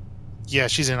to you. Yeah,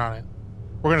 she's in on it.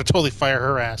 We're going to totally fire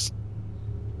her ass.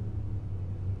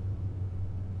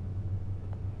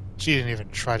 She didn't even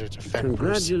try to defend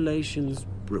Bruce. Congratulations,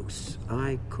 Bruce.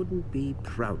 I couldn't be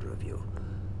prouder of you.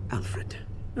 Alfred.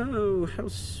 Oh, how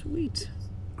sweet.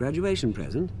 Graduation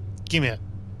present? Give me it.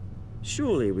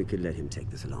 Surely we could let him take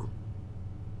this along.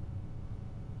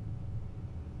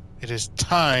 It is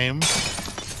time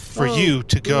for you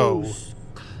to go. Bruce.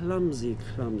 Clumsy,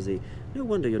 clumsy. No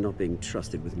wonder you're not being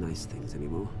trusted with nice things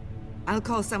anymore. I'll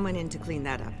call someone in to clean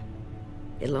that up.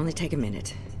 It'll only take a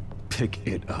minute. Pick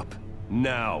it up.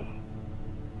 Now!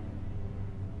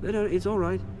 But it's all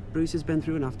right. Bruce has been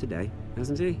through enough today,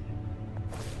 hasn't he?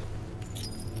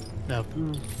 Now,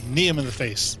 knee him in the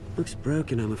face. Looks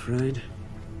broken, I'm afraid.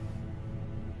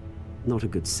 Not a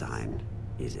good sign,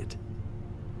 is it?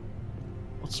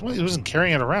 What's why he wasn't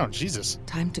carrying it around? Jesus.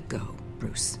 Time to go,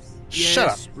 Bruce. Shut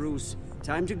up. Yes, Bruce.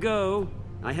 Time to go.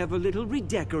 I have a little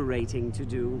redecorating to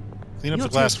do. Clean up Your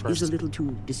the glass tech first. is a little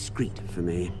too discreet for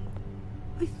me.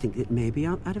 I think that maybe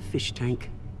I'm at a fish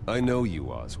tank. I know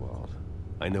you, Oswald.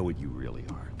 I know what you really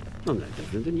are. I'm no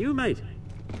different than you, mate.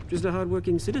 Just a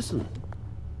hard-working citizen.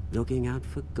 Looking out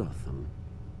for Gotham.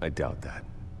 I doubt that.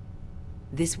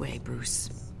 This way,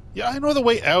 Bruce. Yeah, I know the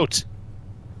way out.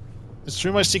 It's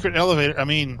through my secret elevator. I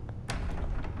mean...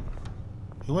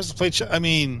 Who wants to play I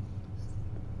mean...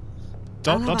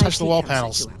 Don't touch the wall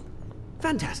panels.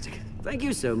 Fantastic. Thank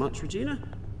you so much, Regina.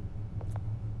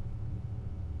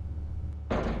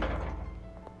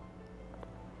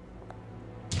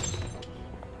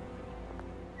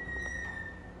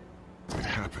 It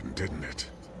happened, didn't it?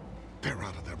 They're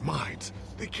out of their minds.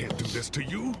 They can't do this to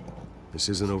you. This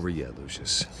isn't over yet,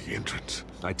 Lucius. The entrance.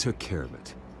 I took care of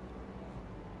it.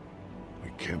 We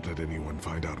can't let anyone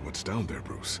find out what's down there,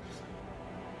 Bruce.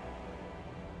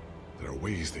 There are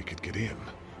ways they could get in.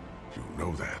 You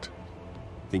know that.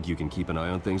 Think you can keep an eye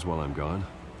on things while I'm gone?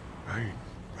 I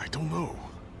don't know.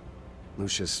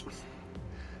 Lucius,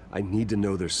 I need to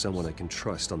know there's someone I can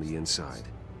trust on the inside.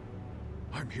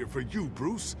 I'm here for you,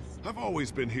 Bruce. I've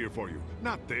always been here for you,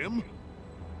 not them.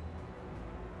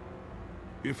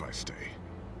 If I stay,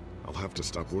 I'll have to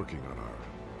stop working on our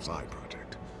side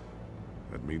project.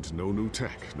 That means no new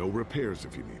tech, no repairs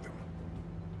if you need them.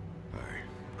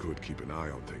 I could keep an eye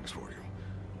on things for you.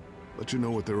 Let you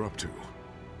know what they're up to.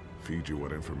 Feed you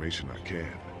what information I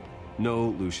can. No,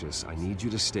 Lucius, I need you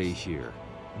to stay here.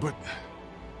 But...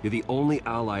 You're the only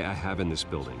ally I have in this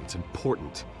building. It's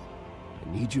important. I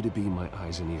need you to be my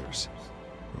eyes and ears.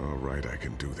 All right, I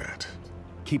can do that.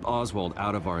 Keep Oswald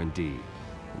out of R&D,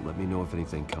 and let me know if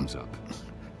anything comes up.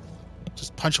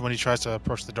 Just punch him when he tries to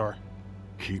approach the door.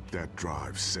 Keep that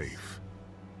drive safe.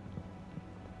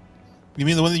 You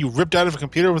mean the one that you ripped out of a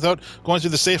computer without going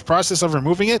through the safe process of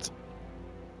removing it?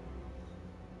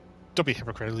 Don't be a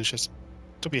hypocrite, Lucius.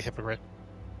 Don't be a hypocrite.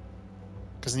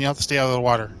 Because then you have to stay out of the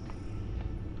water.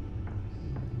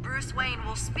 Bruce Wayne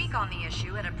will speak on the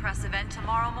issue at a press event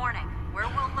tomorrow morning, where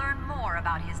we'll learn more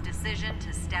about his decision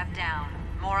to step down.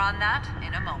 More on that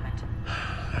in a moment.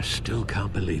 I still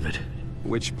can't believe it.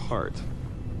 Which part?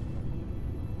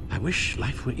 I wish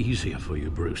life were easier for you,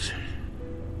 Bruce.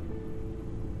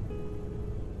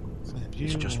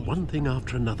 It's just one thing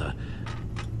after another.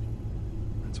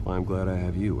 That's why I'm glad I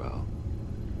have you, Al.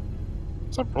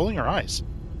 Stop rolling your eyes.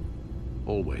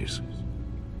 Always.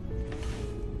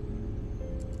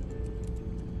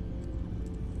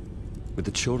 With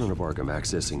the children of Arkham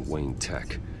accessing Wayne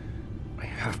Tech, I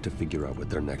have to figure out what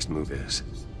their next move is.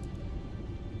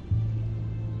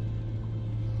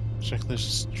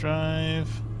 Checklist drive.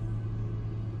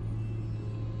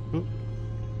 Oop.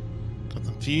 Got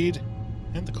the feed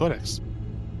and the codex.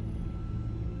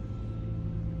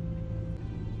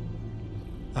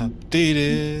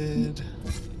 Updated.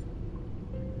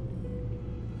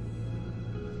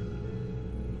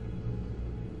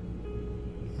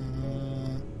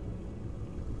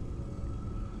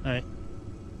 Alright.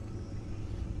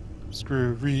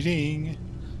 Screw reading.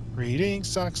 Reading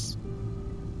sucks.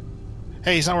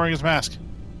 Hey, he's not wearing his mask.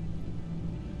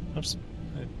 Oops.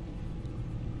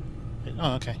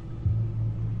 Oh, okay.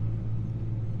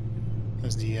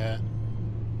 There's the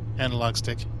analog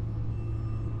stick.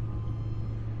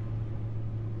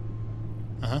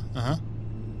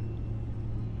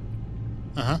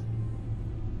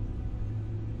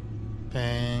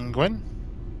 Penguin.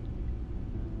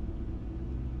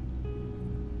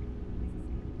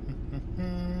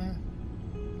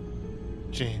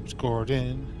 James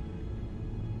Gordon.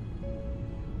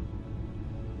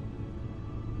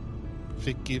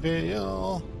 Vicky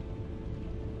Vale.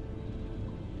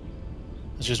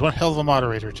 She's one hell of a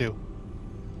moderator, too.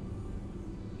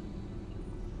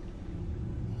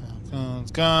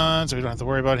 Falcon's gone, so we don't have to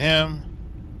worry about him.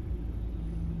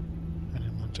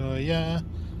 Montoya.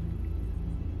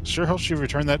 Sure hope she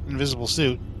returned that invisible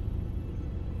suit.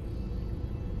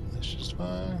 Lucius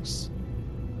Fox.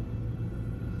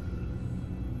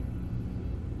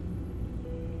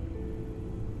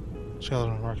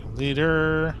 Children of Arkham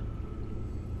leader.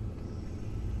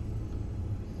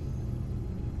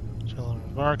 Children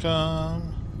of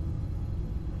Arkham.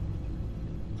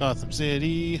 Gotham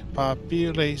City.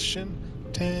 Population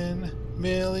 10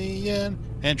 million.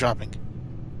 And dropping.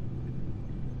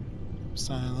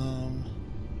 Asylum.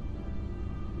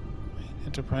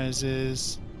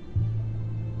 Enterprises.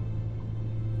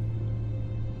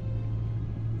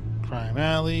 Crime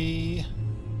Alley.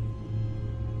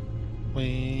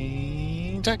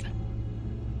 Wayne Tech.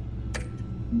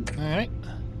 Alright.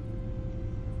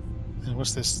 And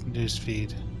what's this news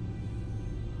feed?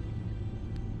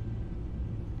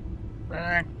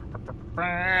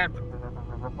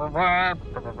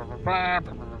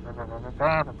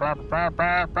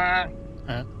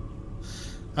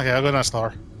 Okay, I'll go down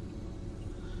slower.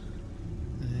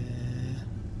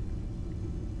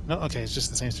 No, okay, it's just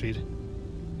the same speed.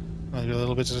 I'll do a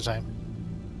little bit at a time.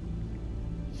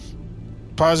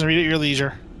 Pause and read at your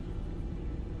leisure.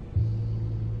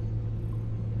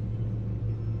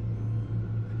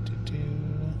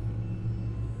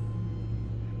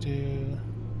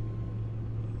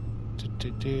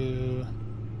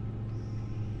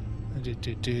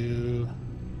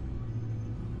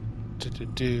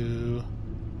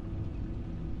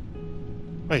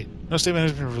 Wait, no statement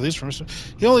has been released from Mr.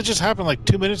 He only just happened like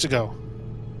 2 minutes ago.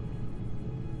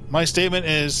 My statement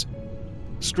is,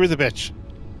 screw the bitch.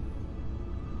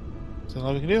 Is that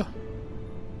all we can do?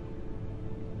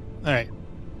 Alright.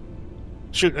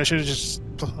 Shoot, I should have just...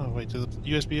 Oh, wait, did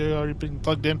the USB already been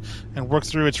plugged in and worked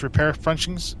through its repair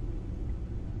functions?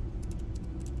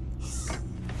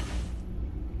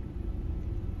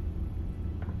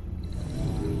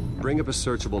 Bring up a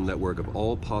searchable network of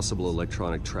all possible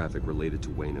electronic traffic related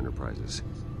to Wayne Enterprises.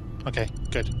 Okay,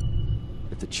 good.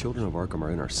 If the children of Arkham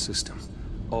are in our system,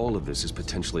 all of this is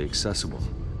potentially accessible.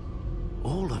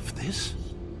 All of this?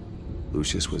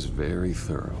 Lucius was very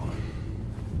thorough.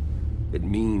 It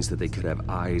means that they could have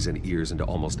eyes and ears into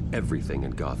almost everything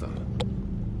in Gotham.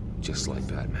 Just like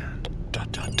Batman. Dun,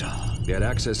 dun, dun. They had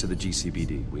access to the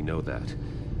GCPD, we know that.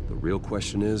 The real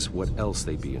question is what else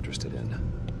they'd be interested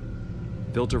in.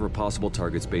 Filter for possible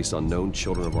targets based on known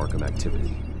Children of Arkham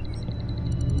activity.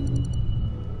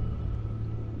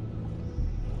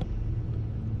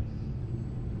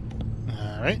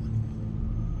 Alright.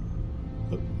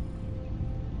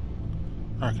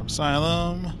 Arkham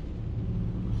Asylum.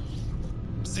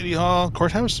 City Hall.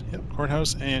 Courthouse? Yep,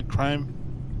 courthouse and crime.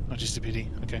 Oh, GCPD.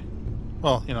 Okay.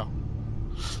 Well, you know.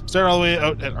 Start all the way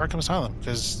out at Arkham Asylum,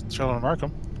 because Children of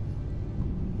Arkham.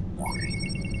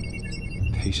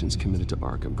 Patients committed to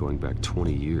Arkham going back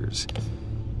 20 years.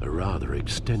 A rather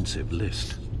extensive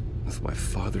list. With my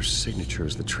father's signature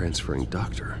as the transferring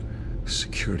doctor.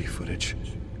 Security footage.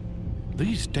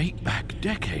 These date back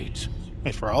decades.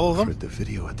 Wait, for all of them? Read the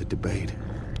video at the debate.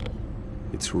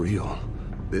 It's real.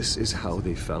 This is how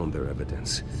they found their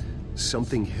evidence.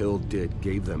 Something Hill did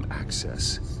gave them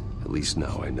access. At least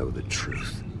now I know the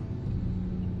truth.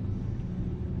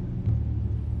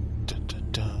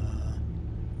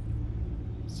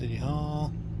 City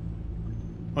Hall.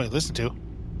 Wait, listen to.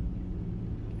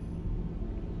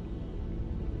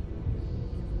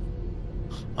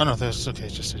 Oh no, there's okay,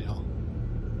 it's just City Hall.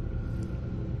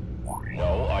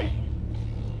 No,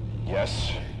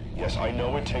 Yes, I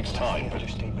know it takes time, but...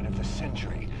 Understatement of the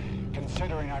century,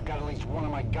 considering I've got at least one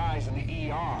of my guys in the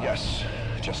ER. Yes,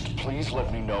 just please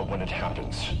let me know when it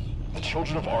happens. The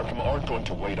children of Arkham aren't going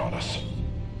to wait on us.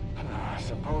 I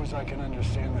suppose I can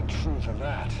understand the truth of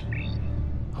that.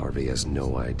 Harvey has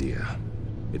no idea.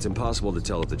 It's impossible to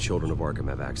tell if the children of Arkham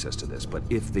have access to this, but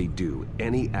if they do,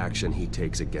 any action he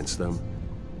takes against them,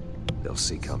 they'll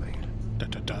see coming. Dun,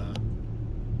 dun,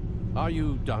 dun. Are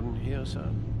you done here, sir?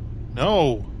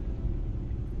 No.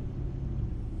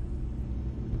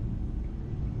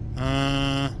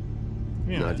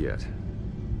 Not yet.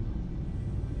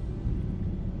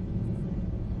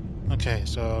 Okay,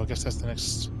 so I guess that's the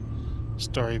next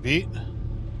story beat.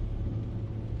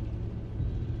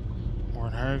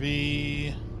 Warren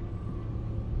Harvey.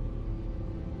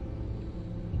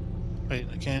 Wait,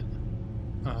 I can't.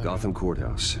 Gotham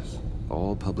Courthouse.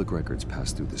 All public records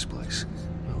pass through this place.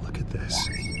 Oh, look at this.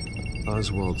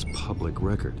 Oswald's public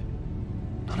record.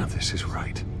 None of this is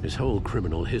right. His whole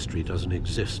criminal history doesn't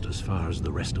exist as far as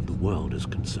the rest of the world is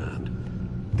concerned.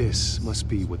 This must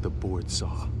be what the board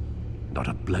saw. Not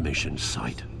a blemish in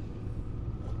sight.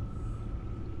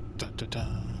 Dun, dun,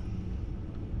 dun.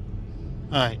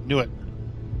 I knew it.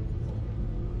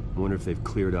 I wonder if they've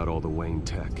cleared out all the Wayne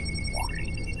tech.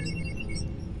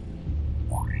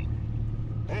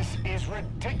 This is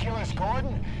ridiculous,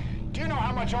 Gordon. Do you know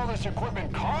how much all this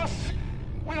equipment costs?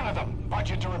 We don't have the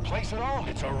budget to replace it all.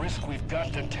 It's a risk we've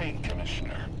got to take,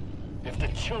 Commissioner. If the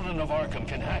children of Arkham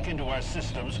can hack into our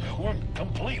systems, we're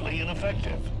completely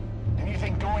ineffective. And you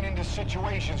think going into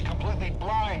situations completely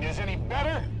blind is any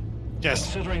better? Yes.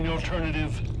 Considering the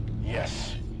alternative,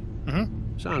 yes.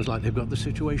 Sounds like they've got the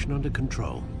situation under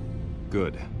control.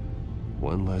 Good.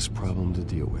 One less problem to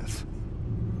deal with.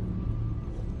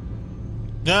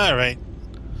 All right.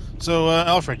 So,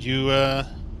 Alfred, you want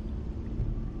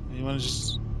to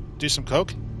just do some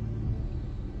coke?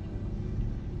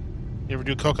 You ever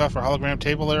do coke off a hologram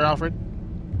table there, Alfred?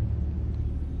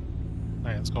 All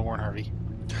right, let's go Warren Harvey.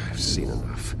 I've seen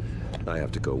enough. I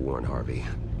have to go warn Harvey.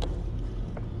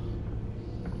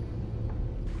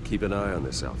 Keep an eye on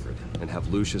this, Alfred, and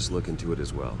have Lucius look into it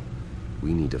as well.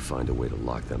 We need to find a way to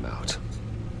lock them out.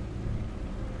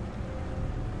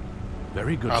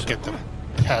 Very good, I'll sir. get the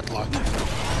padlock.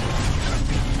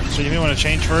 So you may want to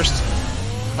change first?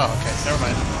 Oh, okay. Never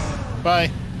mind.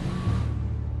 Bye.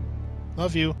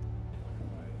 Love you.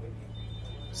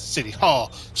 City Hall,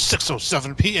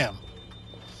 6:07 p.m.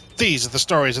 These are the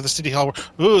stories of the City Hall.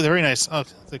 Ooh, they're very nice. Oh,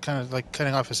 they're kind of like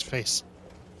cutting off his face.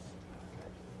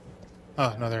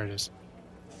 Oh, no, there it is.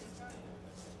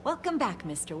 Welcome back,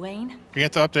 Mr. Wayne. We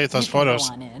have to update those You can photos.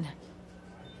 Go on in.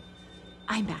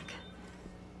 I'm back.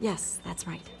 Yes, that's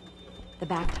right. The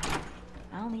back time.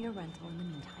 I'll need a rental in the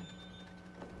meantime.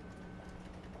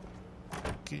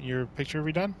 Get your picture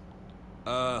redone?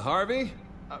 Harvey?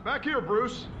 Back here,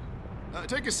 Bruce.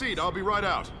 Take a seat. I'll be right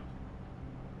out.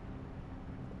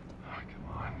 Oh, come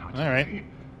on. All right.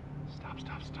 Stop.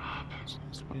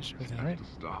 Everything all right?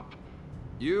 Stop.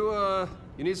 You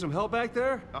need some help back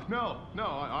there? No,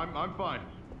 I'm fine.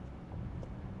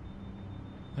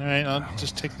 All right, I'll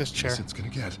just take this chair. It's gonna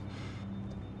get.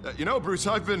 You know, Bruce,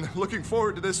 I've been looking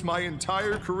forward to this my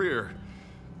entire career.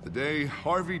 The day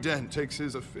Harvey Dent takes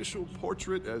his official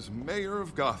portrait as mayor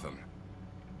of Gotham.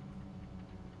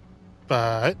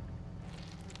 But...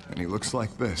 And he looks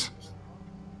like this.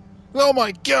 Oh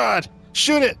my God!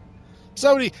 Shoot it!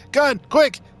 Somebody, gun,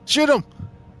 quick! Shoot him!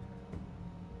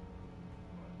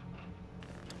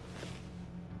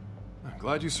 I'm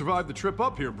glad you survived the trip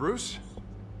up here, Bruce.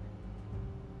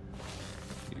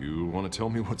 You want to tell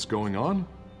me what's going on?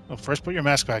 Well, first put your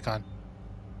mask back on.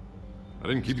 I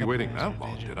didn't keep you waiting that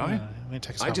long, did I?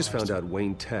 I just found out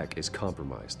Wayne Tech is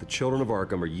compromised. The children of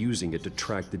Arkham are using it to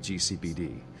track the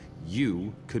GCPD.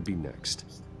 You could be next.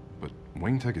 But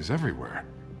Wayne Tech is everywhere.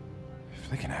 If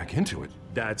they can hack into it...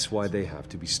 That's why they have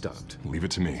to be stopped. Leave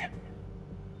it to me.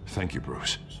 Thank you,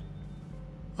 Bruce.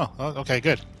 Oh, okay,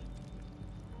 good.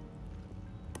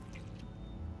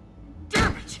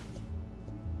 Damn it!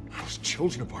 Those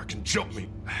children of Arkham jumped me.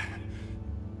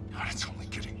 God, it's only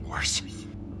getting worse.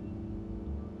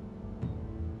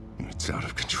 It's out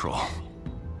of control.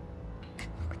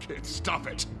 I can't stop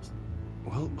it.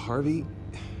 Well, Harvey,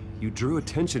 you drew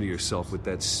attention to yourself with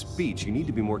that speech. You need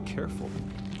to be more careful.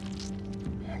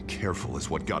 Careful is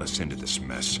what got us into this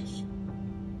mess.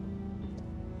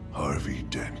 Harvey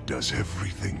Dent does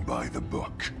everything by the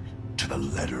book, to the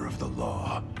letter of the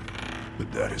law.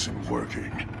 But that isn't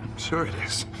working. Sure it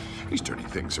is. He's turning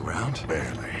things around.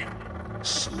 Barely.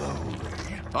 Slowly.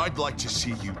 I'd like to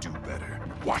see you do better.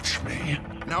 Watch me.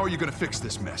 How are you gonna fix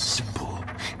this mess? Simple.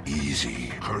 Easy.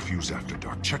 Curfews after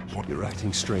dark. Checkpoint. You're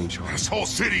acting strange, Harvey. This whole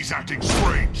city's acting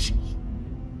strange.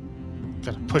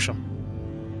 Gotta push him.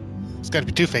 It's gotta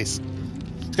be Two-Face.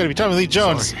 It's gotta be Tommy Lee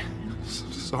Jones.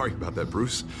 Sorry about that,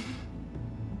 Bruce.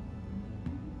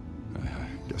 I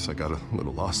guess I got a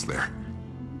little lost there.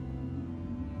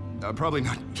 I'm probably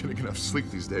not getting enough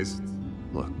sleep these days.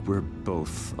 Look, we're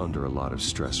both under a lot of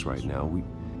stress right now. We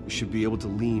should be able to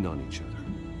lean on each other.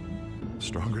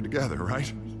 Stronger together,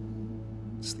 right?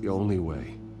 It's the only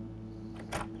way.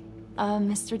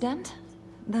 Mr. Dent?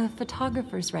 The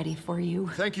photographer's ready for you.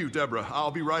 Thank you, Deborah.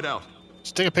 I'll be right out.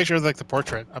 Just take a picture of, like, the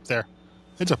portrait up there.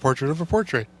 It's a portrait of a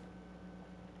portrait.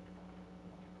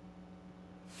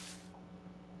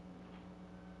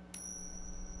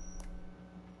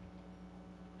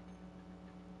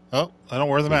 Oh, I don't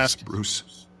wear the mask.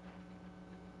 Bruce,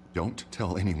 don't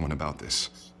tell anyone about this.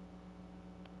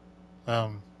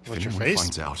 What's if your anyone face?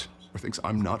 finds out or thinks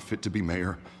I'm not fit to be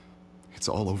mayor, it's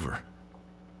all over.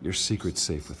 Your secret's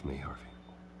safe with me, Harvey.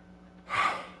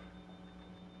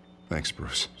 Thanks,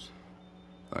 Bruce.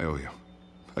 I owe you.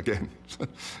 Again.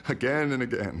 Again and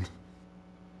again.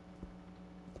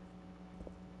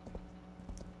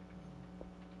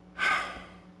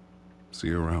 See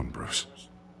you around, Bruce.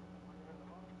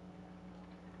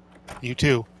 You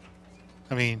too.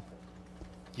 I mean,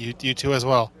 you too as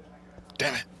well.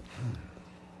 Damn it.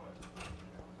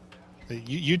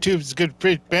 YouTube's a good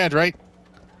band, right?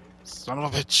 Son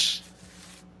of a bitch.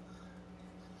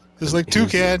 This is like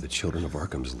Toucan. The Children of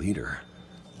Arkham's leader.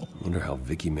 I wonder how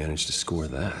Vicky managed to score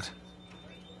that.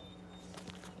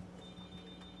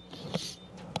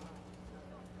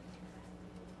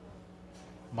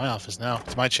 My office now.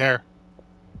 It's my chair.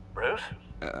 Bruce?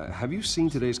 Have you seen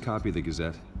today's copy of the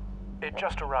Gazette? It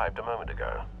just arrived a moment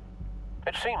ago.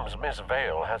 It seems Miss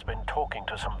Vale has been talking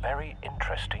to some very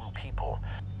interesting people.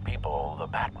 People the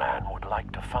Batman would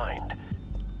like to find.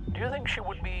 Do you think she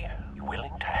would be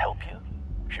willing to help you?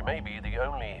 She may be the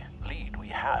only lead we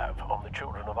have on the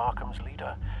Children of Arkham's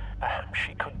leader. Perhaps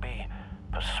she could be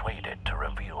persuaded to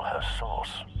reveal her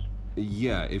source.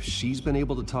 Yeah, if she's been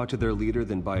able to talk to their leader,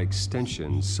 then by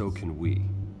extension, so can we.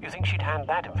 You think she'd hand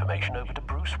that information over to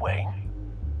Bruce Wayne?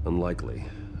 Unlikely.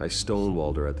 I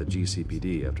stonewalled her at the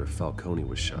GCPD after Falcone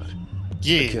was shot.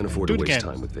 Yeah, I can't afford to do it waste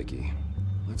again. time with Vicky.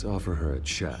 Let's offer her a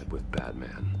chat with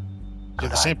Batman. You're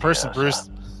the same person, Bruce.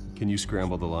 Can you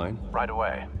scramble the line? Right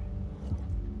away.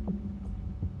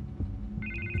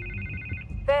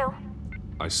 Vale.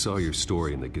 I saw your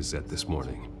story in the Gazette this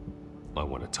morning. I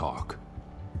want to talk.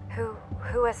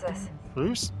 Who is this?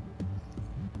 Bruce?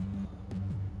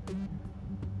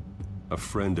 A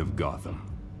friend of Gotham.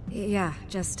 Yeah,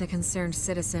 just a concerned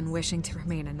citizen wishing to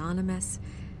remain anonymous.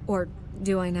 Or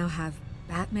do I now have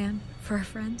Batman for a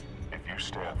friend? If you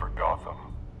stand for Gotham,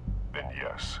 then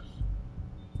yes.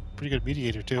 Pretty good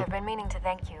mediator, too. I've been meaning to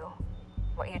thank you.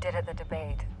 What you did at the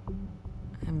debate.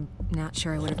 I'm not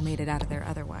sure I would have made it out of there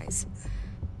otherwise.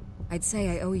 I'd say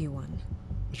I owe you one.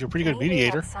 But you're a pretty good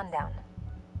mediator. At sundown.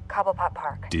 Cobblepot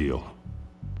Park. Deal.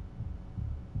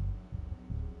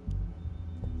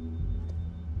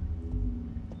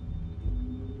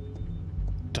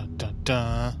 Dun dun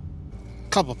dun.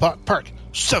 Cobblepot Park,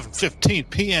 7:15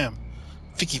 p.m.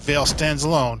 Vicky Vale stands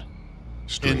alone.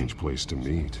 Strange place to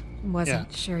meet.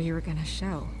 Wasn't sure you were gonna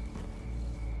show.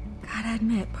 Gotta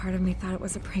admit, part of me thought it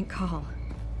was a prank call.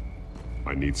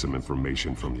 I need some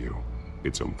information from you.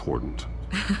 It's important.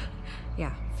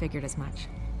 Yeah, figured as much.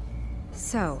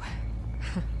 So,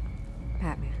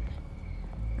 Batman.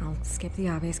 I'll skip the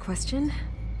obvious question.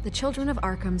 The children of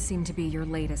Arkham seem to be your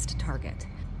latest target.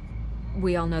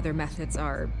 We all know their methods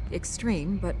are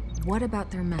extreme, but what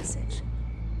about their message?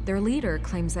 Their leader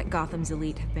claims that Gotham's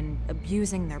elite have been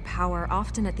abusing their power,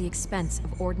 often at the expense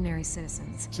of ordinary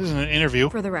citizens. This isn't an interview.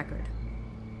 For the record,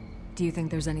 do you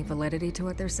think there's any validity to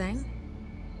what they're saying?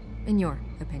 In your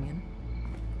opinion?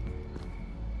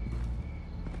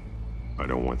 I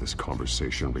don't want this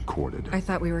conversation recorded. I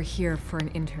thought we were here for an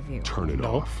interview. Turn it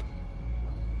off.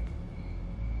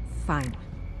 Fine.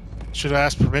 Should I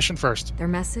ask permission first? Their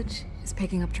message is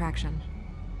picking up traction,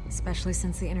 especially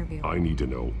since the interview. I need to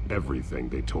know everything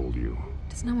they told you.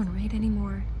 Does no one read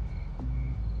anymore?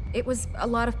 It was a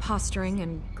lot of posturing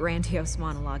and grandiose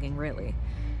monologuing, really.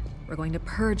 We're going to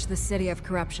purge the city of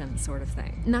corruption, sort of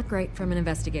thing. Not great from an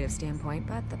investigative standpoint,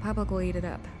 but the public will eat it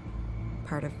up.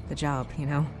 Part of the job, you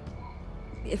know?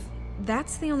 If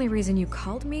that's the only reason you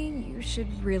called me, you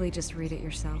should really just read it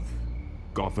yourself.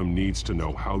 Gotham needs to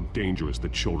know how dangerous the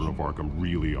children of Arkham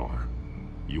really are.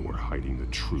 You are hiding the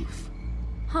truth.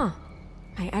 Huh.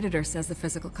 My editor says the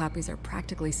physical copies are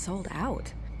practically sold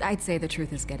out. I'd say the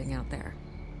truth is getting out there.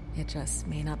 It just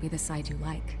may not be the side you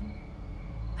like.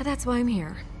 But that's why I'm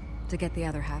here. To get the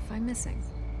other half I'm missing.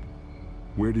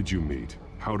 Where did you meet?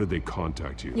 How did they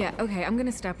contact you? Yeah, okay, I'm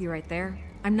gonna stop you right there.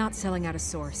 I'm not selling out a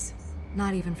source.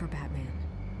 Not even for Batman.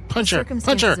 Punch her! The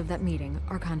circumstances of that meeting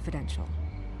are confidential.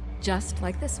 Just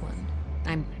like this one.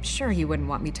 I'm sure you wouldn't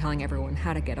want me telling everyone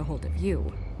how to get a hold of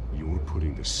you. You're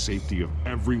putting the safety of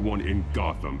everyone in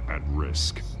Gotham at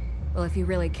risk. Well, if you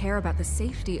really care about the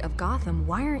safety of Gotham,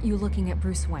 why aren't you looking at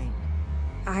Bruce Wayne?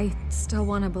 I still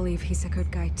want to believe he's a good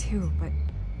guy too, but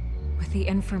with the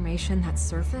information that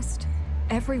surfaced,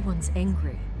 everyone's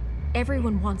angry.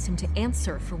 Everyone wants him to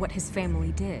answer for what his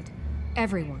family did.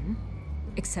 Everyone,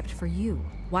 except for you.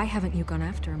 Why haven't you gone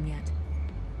after him yet?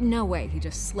 No way he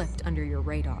just slipped under your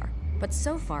radar. But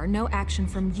so far, no action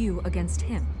from you against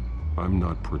him. I'm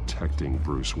not protecting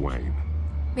Bruce Wayne.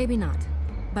 Maybe not.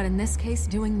 But in this case,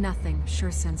 doing nothing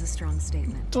sure sends a strong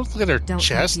statement. Don't look at her chest.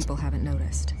 Don't think people haven't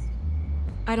noticed.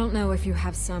 I don't know if you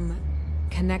have some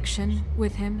connection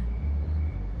with him.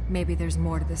 Maybe there's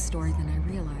more to this story than I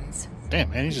realize. Damn,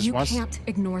 man, he just wants... You can't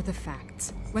ignore the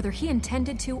facts. Whether he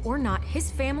intended to or not, his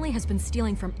family has been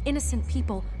stealing from innocent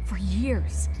people for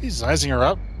years. He's sizing her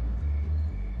up.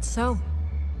 So,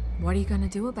 what are you gonna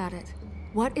do about it?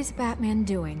 What is Batman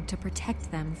doing to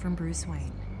protect them from Bruce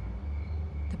Wayne?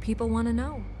 The people want to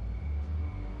know.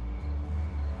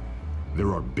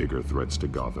 There are bigger threats to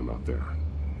Gotham out there.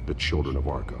 The children of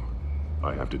Arkham.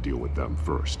 I have to deal with them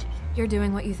first. You're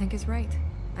doing what you think is right.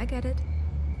 I get it.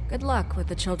 Good luck with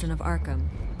the children of Arkham.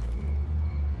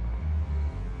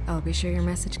 I'll be sure your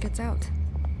message gets out.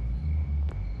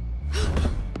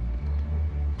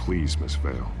 Please, Miss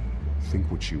Vale. Think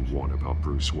what you want about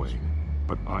Bruce Wayne.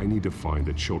 But I need to find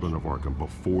the children of Arkham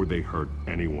before they hurt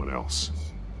anyone else.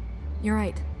 You're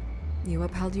right. You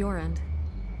upheld your end.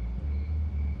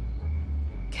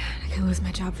 God, I could lose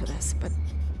my job for this, but...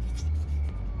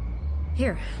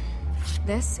 Here.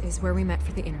 This is where we met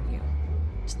for the interview.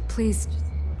 Please,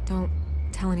 don't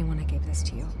tell anyone I gave this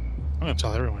to you. I'm gonna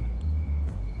tell everyone.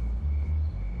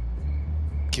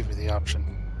 Give her the option.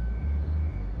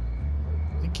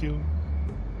 Thank you.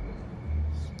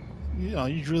 Yeah,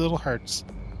 you drew little hearts.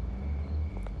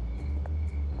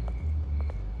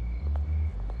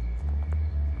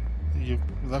 You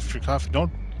left your coffee.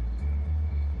 Don't.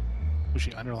 Was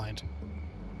she underlined?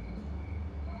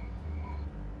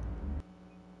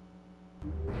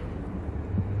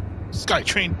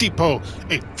 SkyTrain Depot,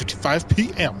 8:55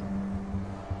 p.m.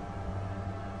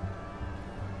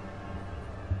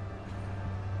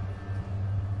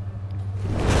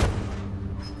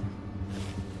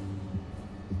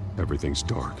 Everything's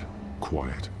dark,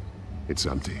 quiet. It's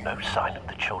empty. No sign of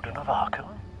the children of Arkham?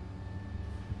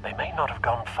 They may not have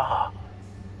gone far.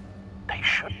 They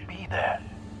should be there.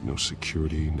 No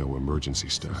security, no emergency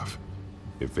staff.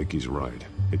 If Vicky's right,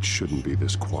 it shouldn't be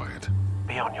this quiet.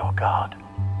 Be on your guard.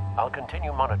 I'll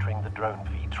continue monitoring the drone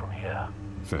feeds from here.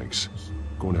 Thanks.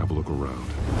 Go and have a look around.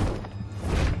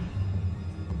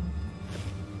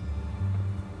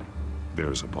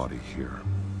 There's a body here.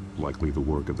 Likely the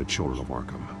work of the children of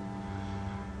Arkham.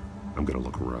 I'm gonna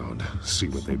look around, see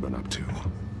what they've been up to.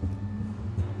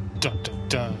 Dun dun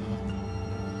dun.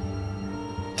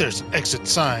 There's an exit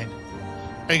sign.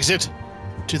 Exit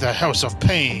to the House of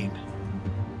Pain.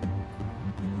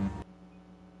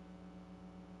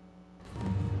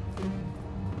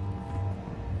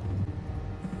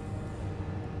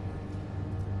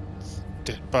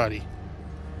 Dead body.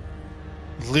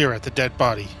 Leer at the dead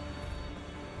body.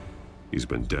 He's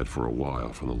been dead for a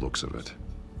while from the looks of it.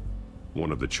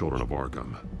 One of the children of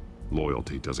Arkham.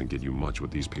 Loyalty doesn't get you much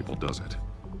with these people, does it?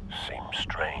 Seems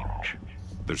strange.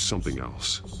 There's something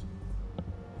else.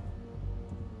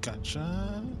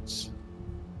 Gunshots.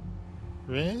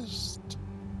 Wrist.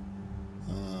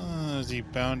 Is he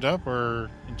bound up or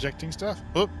injecting stuff?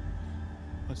 Whoop.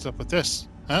 What's up with this?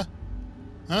 Huh?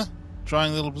 Huh?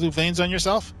 Drawing little blue veins on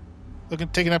yourself?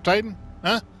 Taking up Titan?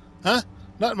 Huh? Huh?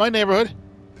 Not in my neighborhood.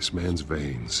 This man's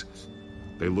veins.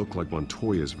 They look like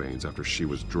Montoya's veins after she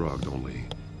was drugged, only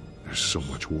they're so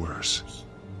much worse.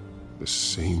 The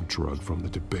same drug from the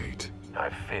debate. I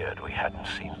feared we hadn't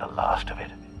seen the last of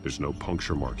it. There's no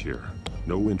puncture mark here.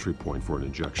 No entry point for an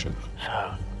injection.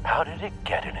 So, how did it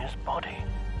get in his body?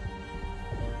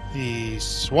 He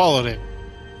swallowed it.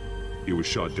 He was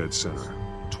shot dead center.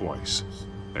 Twice.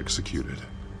 Executed.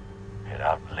 It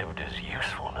outlived his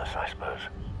usefulness, I suppose.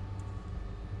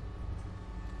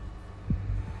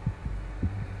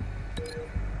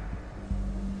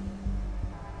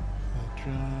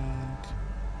 Drunk.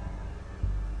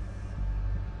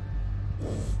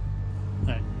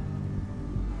 Alright.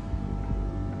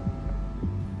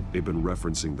 They've been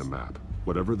referencing the map.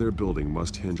 Whatever they're building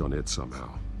must hinge on it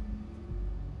somehow.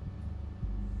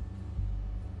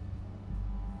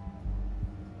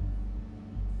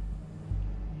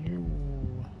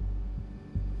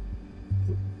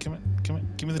 Come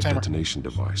on, give me the timer. Detonation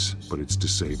device, but it's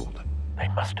disabled. They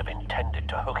must have intended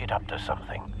to hook it up to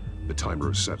something. The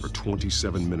timer is set for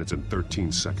 27 minutes and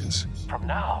 13 seconds. From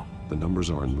now? The numbers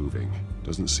aren't moving.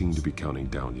 Doesn't seem to be counting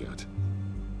down yet.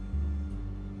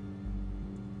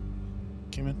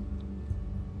 Come in.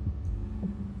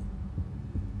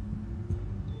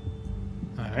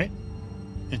 Alright.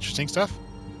 Interesting stuff.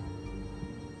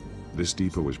 This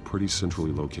depot is pretty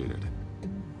centrally located.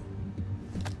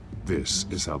 This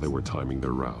is how they were timing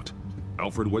their route.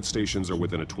 Alfred, what stations are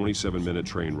within a 27-minute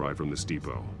train ride from this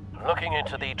depot? Looking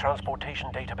into the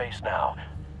transportation database now.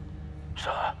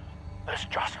 Sir, there's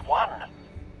just one.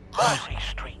 Mercy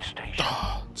Street Station.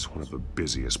 It's one of the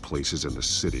busiest places in the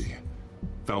city.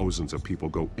 Thousands of people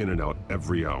go in and out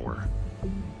every hour.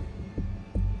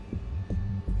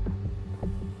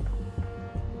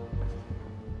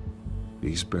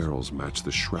 These barrels match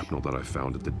the shrapnel that I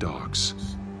found at the docks.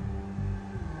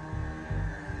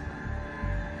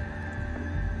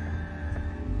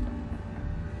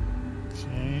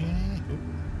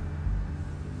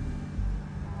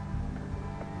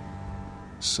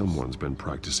 Someone's been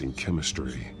practicing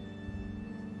chemistry.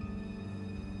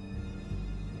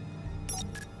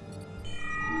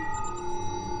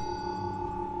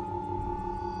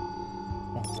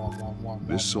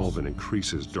 This solvent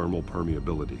increases dermal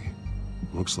permeability.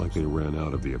 Looks like they ran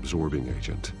out of the absorbing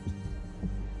agent.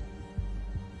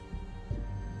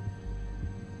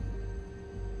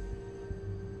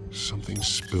 Something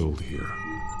spilled here.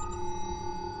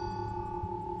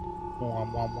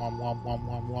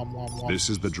 This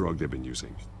is the drug they've been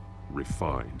using.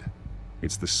 Refined.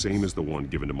 It's the same as the one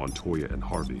given to Montoya and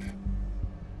Harvey.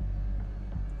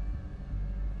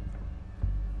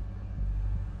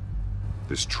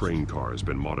 This train car has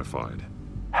been modified.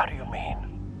 How do you mean?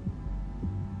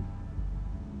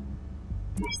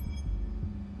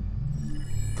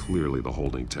 Clearly the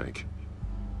holding tank.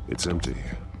 It's empty.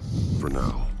 For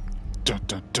now. Dun,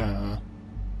 dun, dun.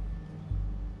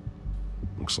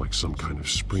 Looks like some kind of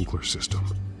sprinkler system.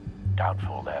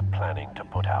 Doubtful they're planning to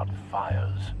put out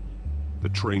fires. The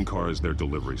train car is their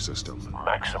delivery system.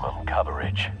 Maximum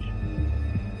coverage.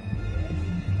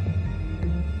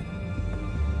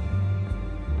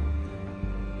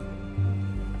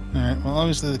 Alright, well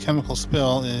obviously the chemical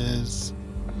spill is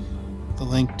the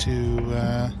link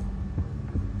to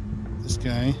this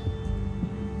guy.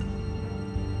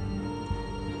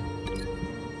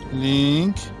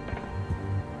 Link.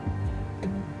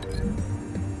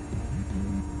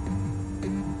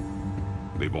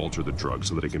 They've altered the drug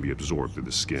so that it can be absorbed through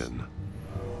the skin.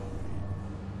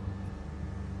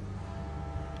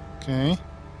 Okay.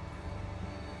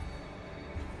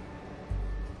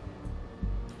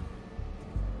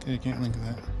 Okay, I can't link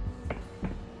that.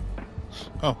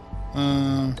 Oh,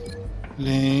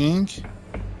 link.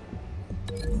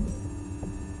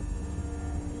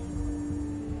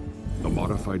 A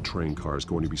modified train car is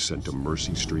going to be sent to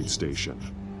Mercy Street Station.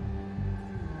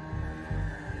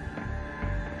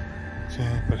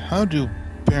 Okay, but how do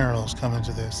barrels come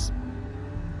into this?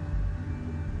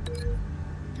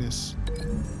 Guess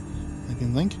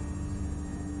link.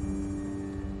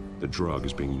 The drug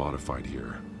is being modified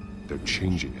here. They're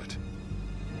changing it.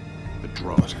 The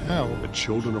drug. But how? The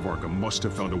children of Arkham must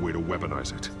have found a way to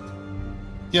weaponize it.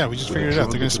 Yeah, we just figured it out.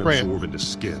 They're gonna spray it. Absorb into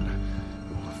skin.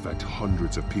 It will affect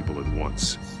hundreds of people at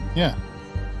once. Yeah.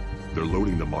 They're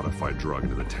loading the modified drug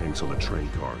into the tanks on the train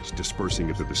cars, dispersing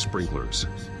it through the sprinklers.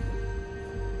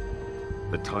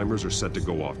 The timers are set to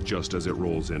go off just as it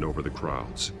rolls in over the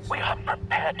crowds. We aren't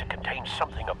prepared to contain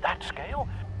something of that scale.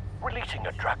 Releasing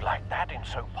a drug like that in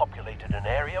so populated an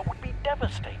area would be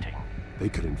devastating. They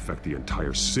could infect the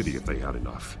entire city if they had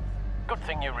enough. Good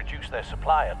thing you reduced their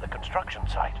supply at the construction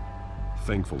site.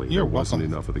 Thankfully, there wasn't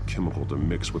enough of the chemical to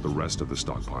mix with the rest of the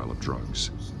stockpile of drugs.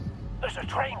 There's a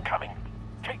train coming.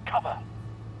 Take cover.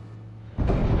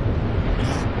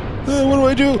 What do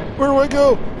I do? Where do I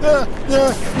go?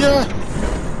 Yeah.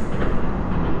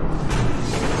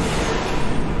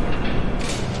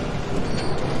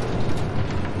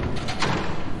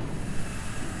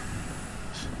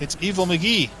 It's Evil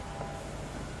McGee.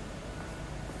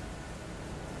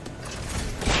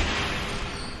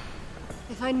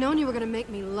 If I'd known you were gonna make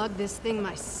me lug this thing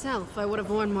myself, I would have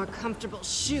worn more comfortable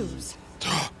shoes.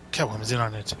 Catwoman's in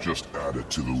on it. Just add it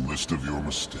to the list of your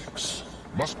mistakes.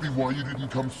 Must be why you didn't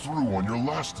come through on your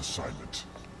last assignment.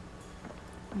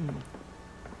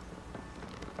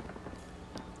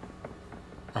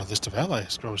 Our list of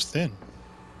allies grows thin.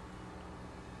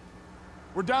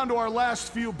 We're down to our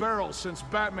last few barrels since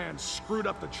Batman screwed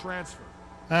up the transfer.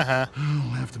 Uh-huh.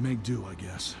 We'll have to make do, I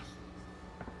guess.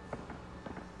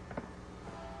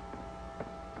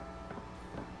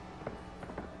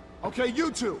 Okay, you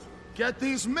two, get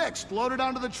these mixed, loaded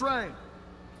onto the train.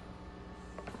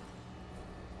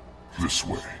 This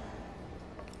way.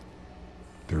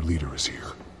 Their leader is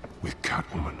here, with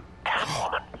Catwoman.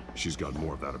 Catwoman? She's got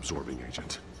more of that absorbing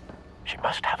agent. She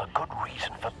must have a good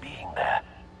reason for being there.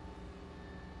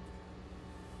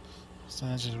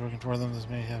 She's working for them. This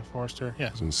may have forced her. Yeah.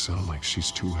 Doesn't sound like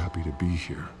she's too happy to be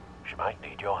here. She might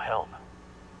need your help.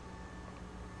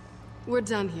 We're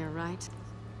done here, right?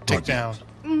 Take down.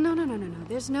 No.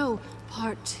 There's no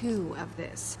part 2 of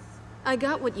this. I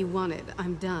got what you wanted.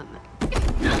 I'm done. You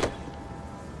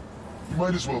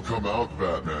might as well come out,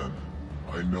 Batman.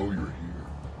 I know you're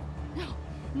here.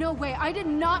 No way. I did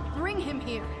not bring him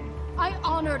here. I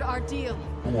honored our deal.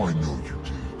 Oh, I know you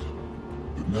did.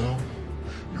 But now,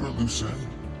 you're a loose end.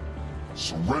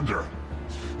 Surrender!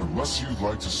 Unless you'd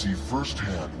like to see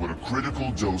firsthand what a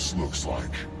critical dose looks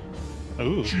like.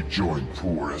 Ooh. She joined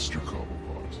poor Esther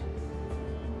Cobblepot.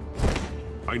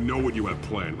 I know what you have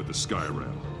planned with the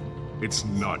Skyrail. It's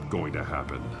not going to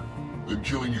happen. Then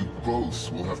killing you both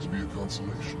will have to be a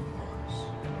consolation prize.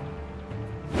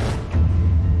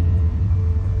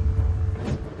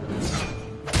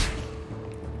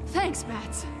 Thanks,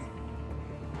 Bats.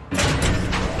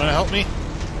 Wanna help me?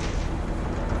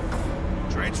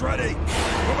 Train's ready.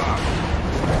 Come on.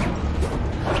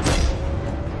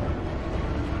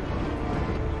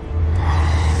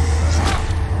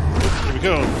 Here we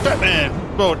go. Batman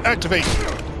mode activate.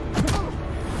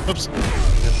 Oops.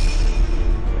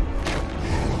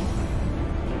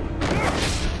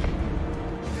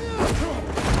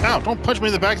 Ow, don't punch me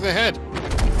in the back of the head.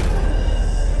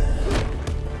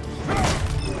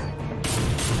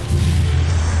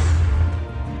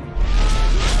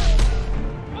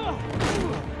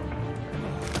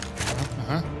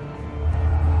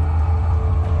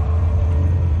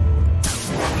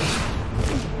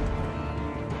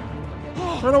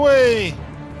 Run away!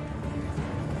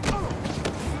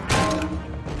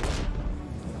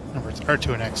 Remember, it's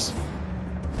R2 and X.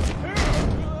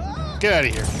 Get out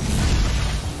of here.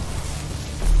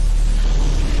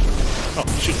 Oh,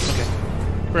 shoot, okay.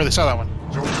 Barely saw that one.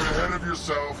 Don't get ahead of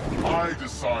yourself. I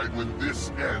decide when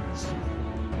this ends.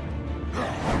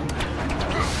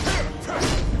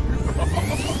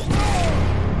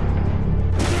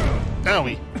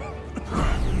 Owie.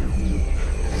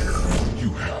 You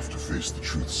have to face the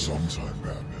truth sometime,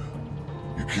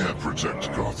 Batman. You can't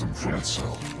protect Gotham from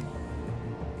itself.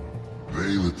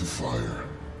 They lit the fire.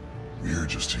 We're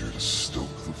just here to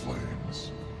stoke the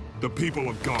flames. The people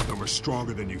of Gotham are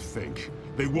stronger than you think.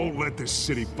 They won't let this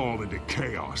city fall into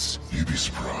chaos. You'd be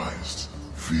surprised.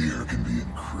 Fear can be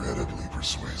incredibly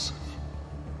persuasive.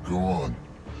 Go on.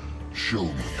 Show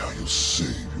me how you'll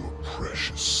save your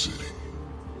precious city.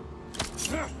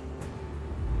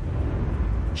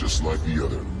 just like the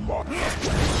other lot.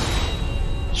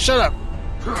 Shut up!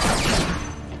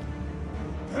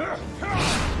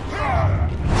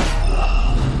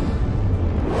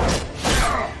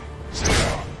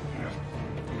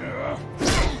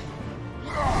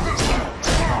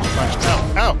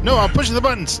 Ow, ow, no, I'm pushing the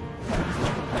buttons!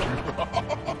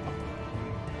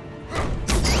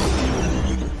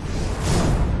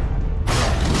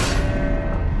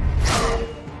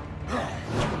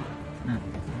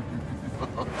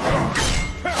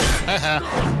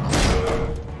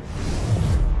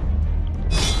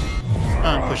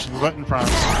 I'm pushing the button, promise.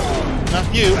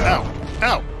 Not you. Ow.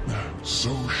 Ow. So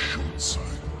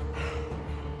short-sighted.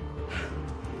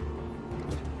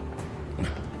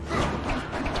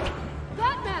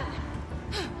 Batman!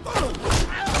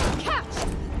 Catch!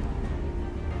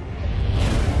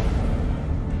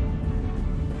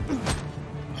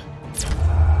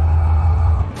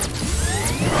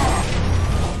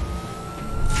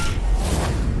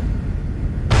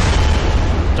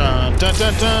 Dun dun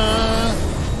dun dun!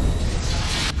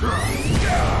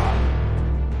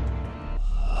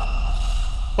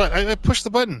 What? I pushed the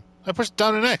button. I pushed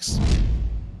down and X.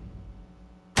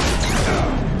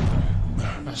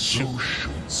 So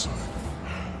short-sighted.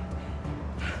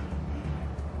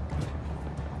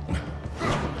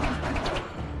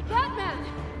 Batman!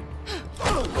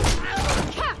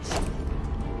 Catch!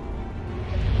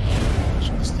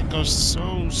 This thing goes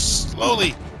so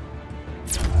slowly.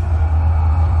 Did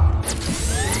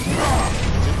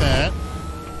that.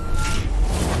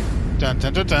 Dun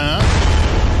dun dun dun.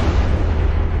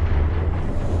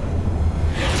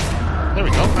 There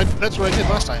we go. That's what I did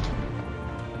last time.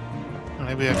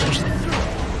 Maybe I pushed them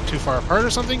too far apart or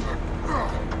something?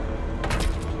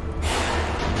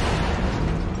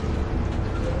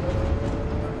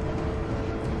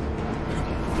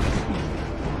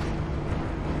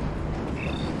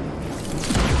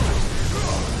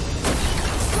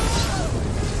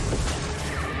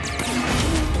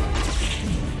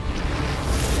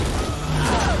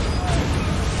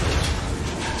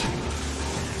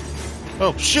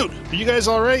 Oh, shoot! Are you guys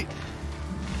alright?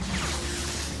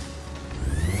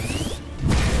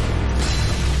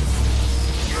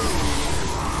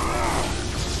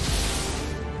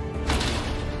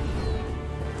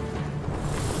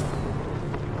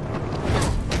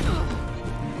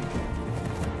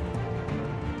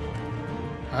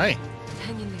 Hi.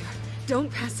 Hang in there.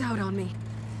 Don't pass out on me.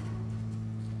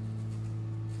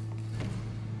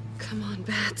 Come on,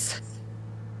 Bats.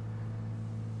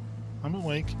 I'm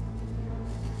awake.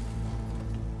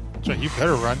 So you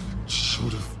better run.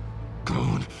 Should have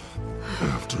gone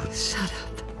after it. Shut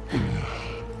up.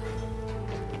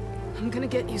 I'm gonna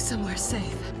get you somewhere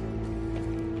safe.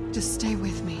 Just stay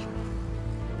with me.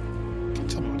 Can you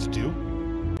tell me what to do?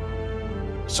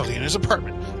 Selena's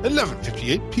apartment,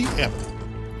 11:58 p.m.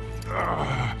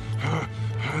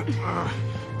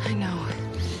 I know.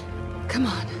 Come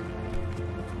on.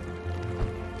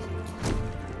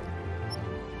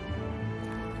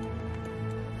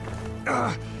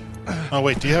 Oh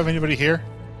wait, do you have anybody here?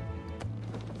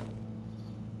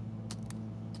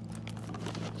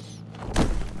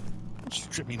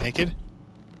 Strip me naked.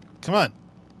 Come on,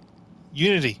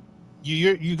 Unity.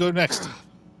 You go next.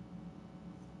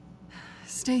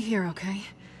 Stay here, okay?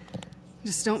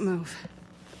 Just don't move.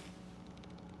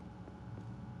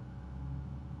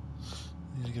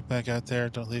 Need to get back out there.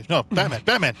 Don't leave. No, Batman.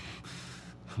 Batman.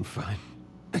 I'm fine.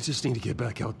 I just need to get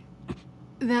back out.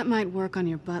 That might work on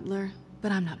your butler,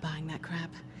 but I'm not buying that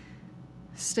crap.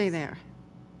 Stay there.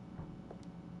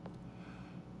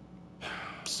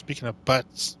 Speaking of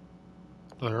butts,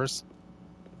 blurs.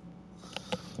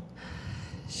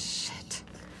 Shit.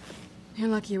 You're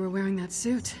lucky you were wearing that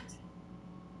suit.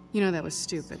 You know that was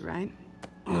stupid, right?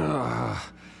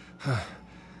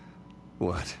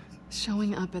 What?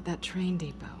 Showing up at that train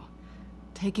depot.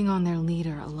 Taking on their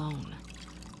leader alone.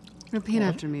 Repeat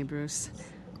after me, Bruce.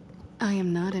 I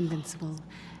am not invincible,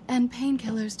 and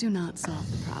painkillers do not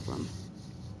solve the problem.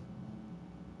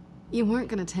 You weren't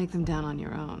gonna take them down on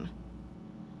your own.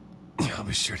 I'll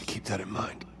be sure to keep that in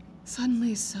mind.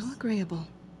 Suddenly so agreeable.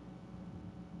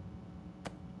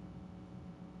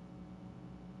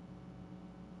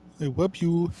 I whoop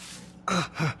you.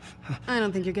 I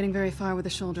don't think you're getting very far with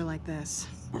a shoulder like this.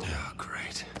 Oh,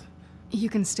 great. You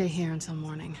can stay here until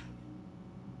morning.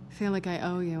 Feel like I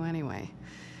owe you anyway.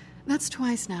 That's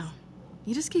twice now.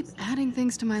 You just keep adding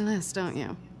things to my list, don't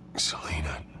you?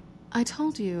 Selena. I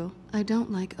told you I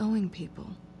don't like owing people.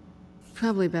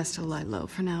 Probably best to lie low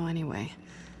for now anyway.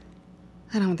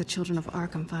 I don't want the children of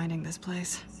Arkham finding this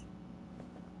place.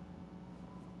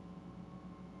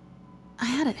 I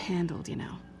had it handled, you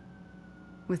know.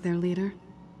 With their leader.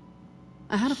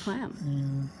 I had a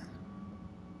plan.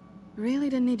 Really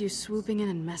didn't need you swooping in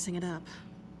and messing it up.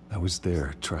 I was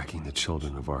there, tracking the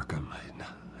children of Arkham.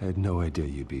 I had no idea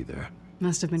you'd be there.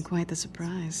 Must have been quite the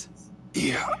surprise.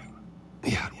 Yeah,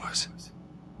 it was.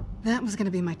 That was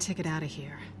gonna be my ticket out of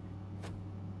here.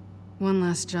 One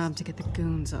last job to get the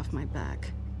goons off my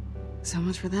back. So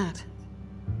much for that.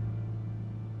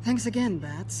 Thanks again,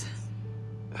 Bats.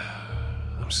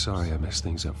 I'm sorry I messed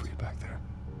things up for you back there.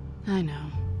 I know.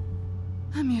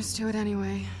 I'm used to it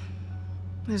anyway.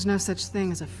 There's no such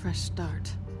thing as a fresh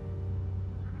start.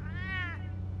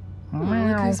 Oh,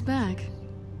 look who's back.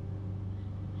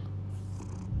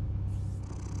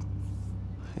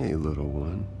 Hey, little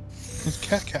one. It's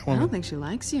Cat I Woman. don't think she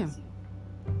likes you.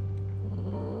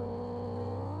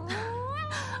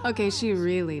 Okay, she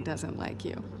really doesn't like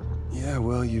you. Yeah,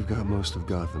 well, you've got most of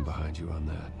Gotham behind you on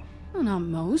that. Well, not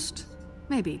most.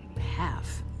 Maybe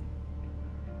half.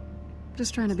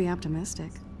 Just trying to be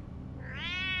optimistic.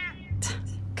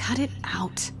 Cut it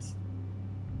out.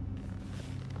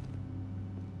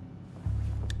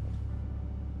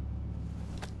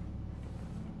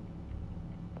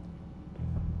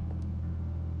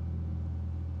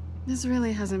 This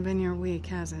really hasn't been your week,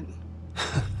 has it?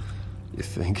 You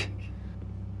think?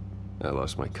 I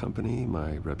lost my company,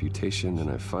 my reputation,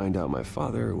 and I find out my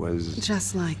father was...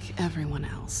 Just like everyone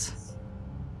else.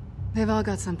 They've all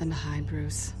got something to hide,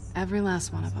 Bruce. Every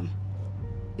last one of them.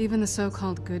 Even the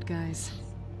so-called good guys.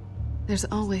 There's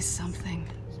always something.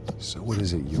 So what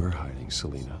is it you're hiding,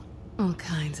 Selina? All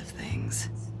kinds of things.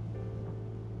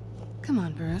 Come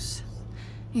on, Bruce.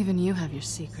 Even you have your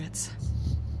secrets.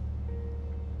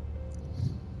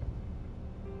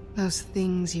 Those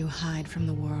things you hide from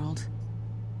the world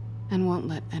and won't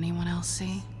let anyone else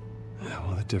see. Yeah,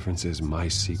 well, the difference is my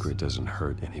secret doesn't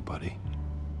hurt anybody.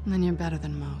 Then you're better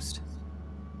than most.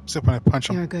 Except when I punch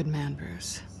him. You're a good man,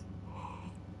 Bruce.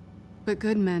 But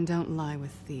good men don't lie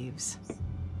with thieves.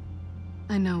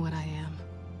 I know what I am.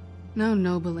 No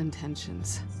noble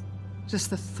intentions. Just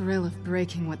the thrill of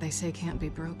breaking what they say can't be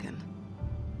broken.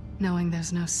 Knowing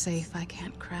there's no safe I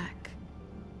can't crack.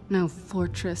 No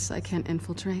fortress I can't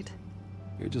infiltrate.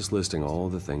 You're just listing all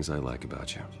the things I like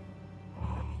about you.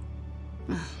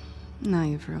 Now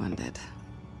you've ruined it.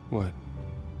 What?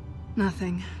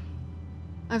 Nothing.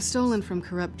 I've stolen from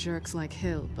corrupt jerks like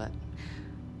Hill, but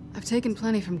I've taken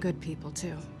plenty from good people,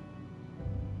 too.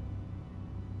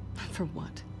 For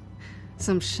what?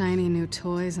 Some shiny new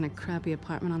toys and a crappy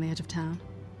apartment on the edge of town?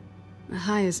 The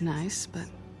high is nice, but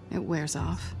it wears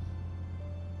off.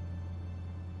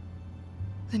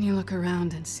 Then you look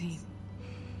around and see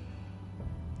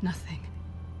nothing.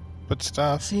 But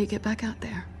stuff. So you get back out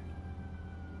there.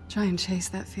 Try and chase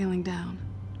that feeling down.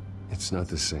 It's not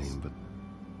the same, but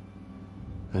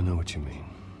I know what you mean.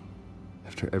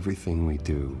 After everything we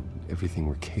do, everything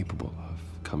we're capable of,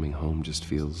 coming home just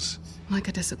feels... like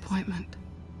a disappointment.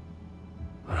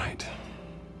 Right.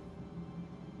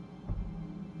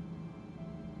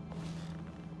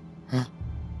 Huh?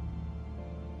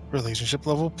 Relationship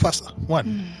level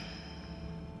 +1.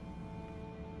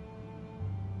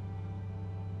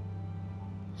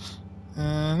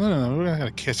 No, we're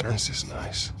gonna kiss her. This is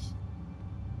nice.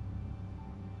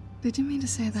 Did you mean to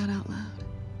say that out loud?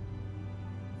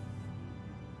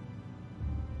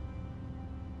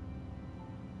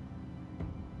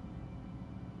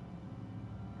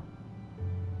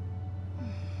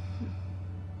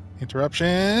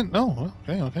 Interruption. No,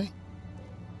 okay.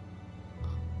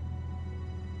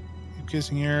 Keep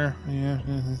kissing her. Yeah,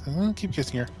 keep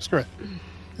kissing her. Screw it.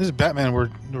 This is Batman we're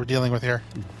dealing with here.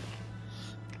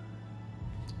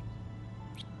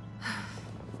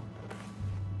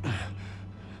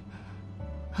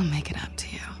 I'll make it up to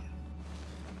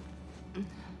you.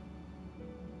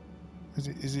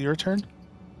 Is it your turn?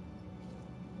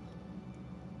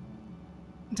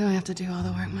 Do I have to do all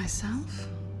the work myself?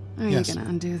 Or are Yes. you gonna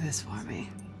undo this for me?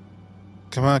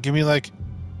 Come on, give me like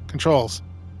controls.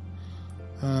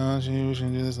 We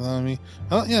should do this. Allow me.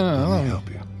 Oh yeah, no, allow me. Help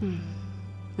you.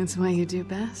 It's what you do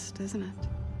best, isn't it?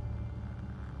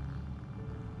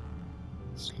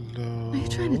 Slow. Are you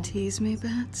trying to tease me,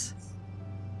 Bats?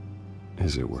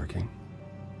 Is it working?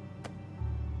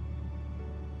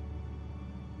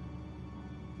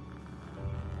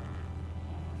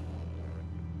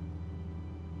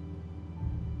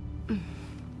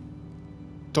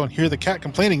 Don't hear the cat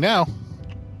complaining now.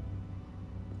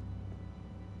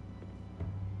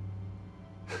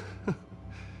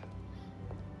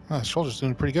 Oh, his shoulder's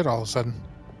doing pretty good all of a sudden.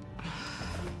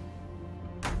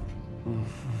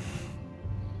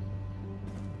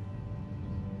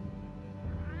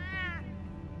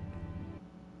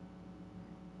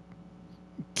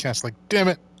 Cat's like, damn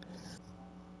it.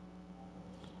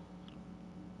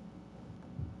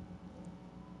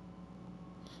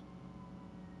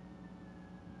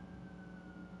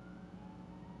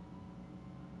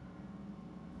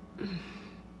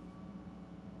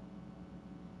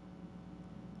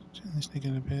 Gently sneak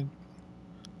into bed.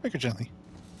 Wake her gently.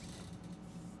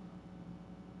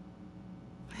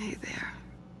 Hey there.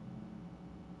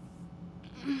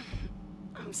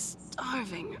 I'm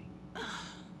starving.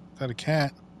 Is that a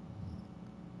cat?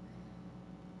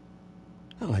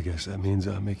 Well, I guess that means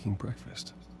I'm making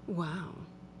breakfast. Wow.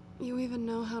 You even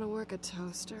know how to work a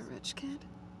toaster, rich kid?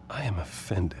 I am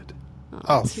offended.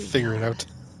 I'll figure it out.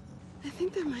 I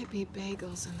think there might be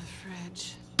bagels in the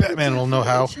fridge. Batman will know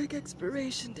how. Check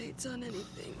expiration dates on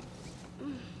anything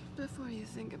before you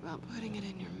think about putting it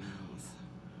in your mouth.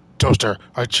 Toaster,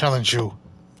 I challenge you.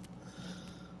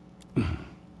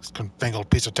 This confangled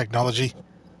piece of technology.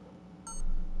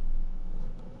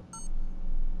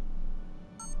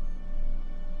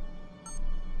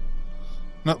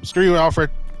 No, screw you, Alfred.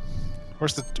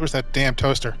 Where's that damn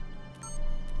toaster?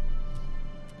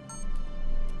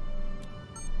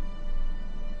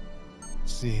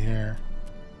 Let's see here.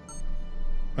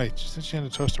 Wait, she said she had a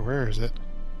toaster. Where is it?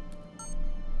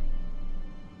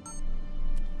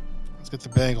 Let's get the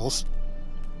bagels.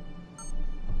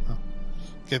 Oh.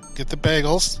 Get the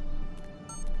bagels.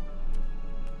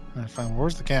 Alright, fine.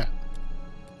 Where's the cat?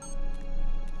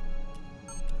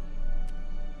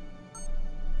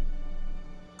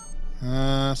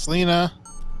 Selena.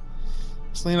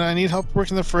 Selena, I need help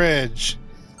working the fridge.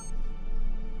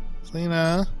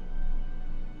 Selena.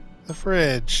 The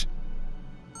fridge.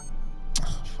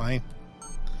 Fine.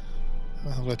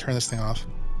 I'm gonna turn this thing off.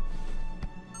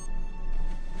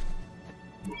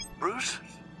 Bruce?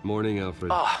 Morning,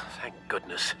 Alfred. Oh, thank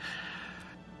goodness.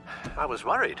 I was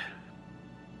worried.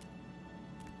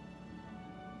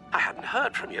 I hadn't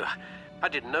heard from you. I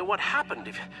didn't know what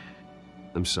happened.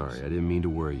 I'm sorry, I didn't mean to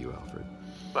worry you, Alfred.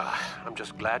 Well, I'm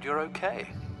just glad you're okay.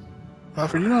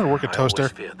 Alfred, you know how to work a toaster? I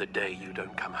always fear the day you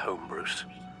don't come home, Bruce.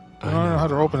 You don't know how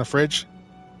to open a fridge?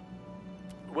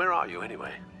 Where are you,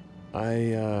 anyway?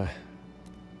 I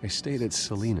stayed at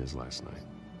Selena's last night.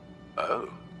 Oh.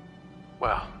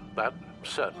 Well, that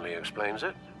certainly explains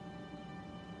it.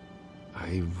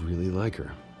 I really like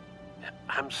her.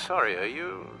 I'm sorry, are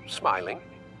you smiling?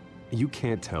 You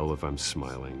can't tell if I'm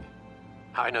smiling.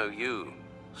 I know you,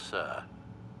 sir.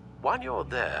 While you're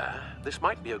there, this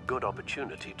might be a good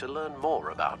opportunity to learn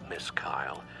more about Miss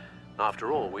Kyle.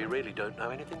 After all, we really don't know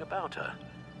anything about her.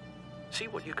 See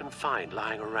what you can find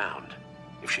lying around.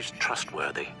 If she's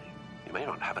trustworthy, you may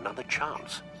not have another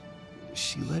chance.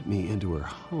 She let me into her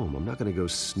home. I'm not going to go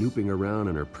snooping around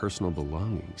in her personal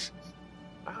belongings.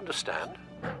 I understand.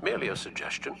 Merely a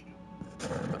suggestion.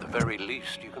 At the very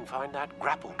least, you can find that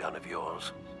grapple gun of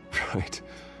yours. Right.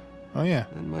 Oh, yeah.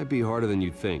 That might be harder than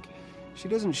you think. She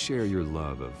doesn't share your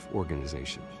love of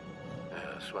organization.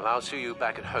 Yes, well, I'll see you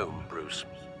back at home, Bruce.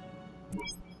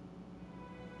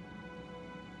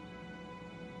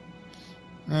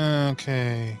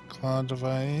 Okay. Cloud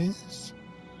device.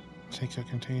 Take out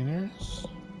containers.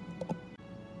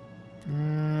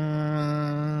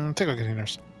 Take out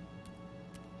containers.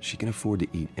 She can afford to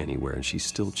eat anywhere, and she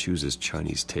still chooses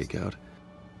Chinese takeout.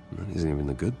 That isn't even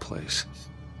the good place.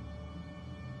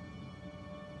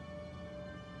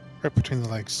 Right between the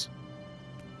legs.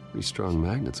 Pretty strong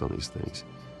magnets on these things.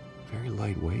 Very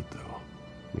lightweight, though.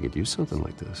 They could use something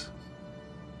like this.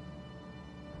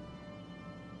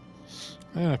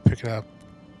 I'm gonna pick it up.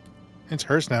 It's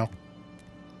hers now.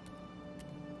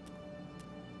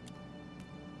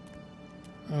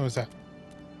 What was that?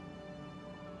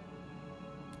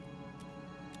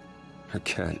 Her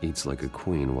cat eats like a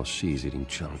queen while she's eating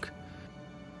junk.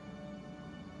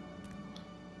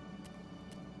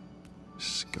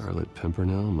 Scarlet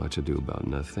Pimpernel, much ado about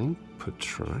nothing.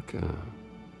 Petrarca.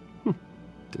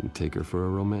 Didn't take her for a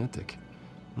romantic.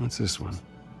 What's this one?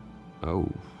 Oh,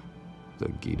 the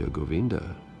Gita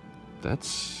Govinda.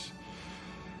 That's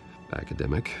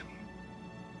academic.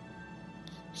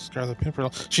 Scarlet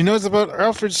Pimpernel. She knows about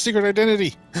Alfred's secret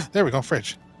identity. There we go,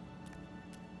 fridge.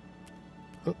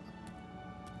 Oh.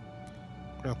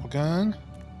 Grapple gun.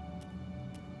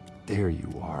 There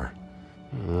you are.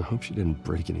 I hope she didn't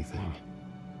break anything.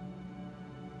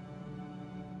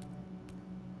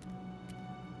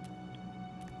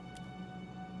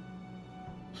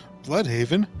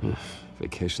 Bloodhaven?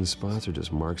 Vacation spots are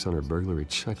just marks on her burglary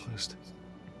checklist.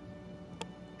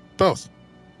 Both.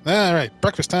 Alright,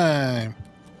 breakfast time.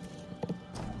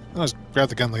 I'll just grab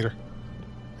the gun later.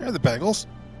 Here are the bagels.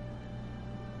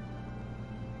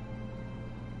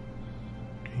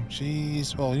 Cream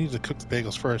cheese. Well, we need to cook the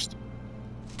bagels first.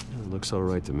 It looks all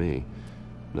right to me.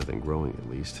 Nothing growing, at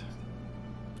least.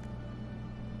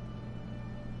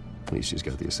 At least she's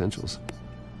got the essentials.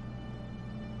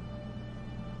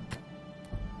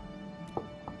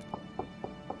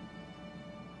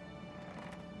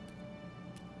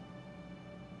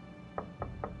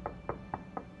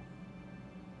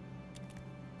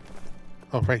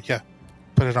 Oh, right, yeah.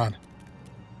 Put it on.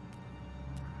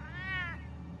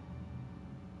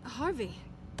 Harvey.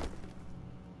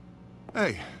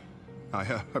 Hey,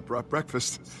 I brought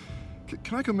breakfast.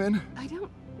 Can I come in? I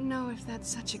don't know if that's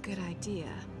such a good idea.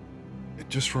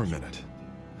 Just for a minute.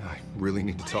 I really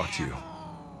need to talk to you.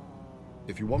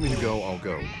 If you want me to go, I'll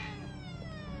go.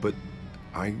 But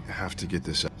I have to get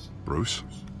this out. Bruce?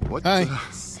 What? Hi.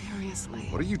 Seriously.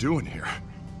 What are you doing here?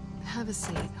 Have a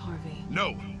seat, Harvey.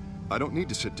 No! I don't need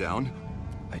to sit down.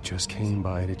 I just came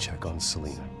by to check on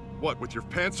Selina. What, with your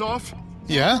pants off?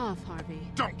 Yeah? Off, Harvey.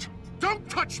 Don't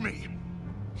touch me!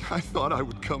 I thought I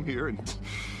would come here and...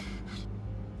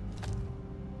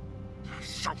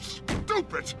 So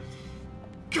stupid!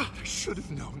 God, I should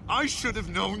have known. I should have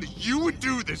known that you would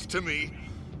do this to me.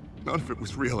 None of it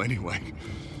was real anyway.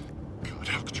 God,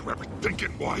 how could you ever think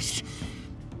it was?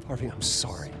 Harvey, I'm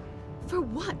sorry. For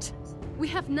what? We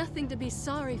have nothing to be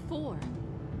sorry for.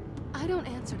 I don't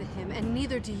answer to him, and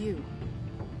neither do you.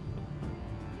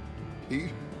 He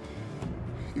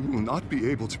will not be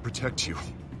able to protect you.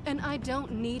 And I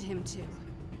don't need him to.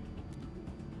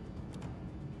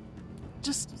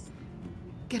 Just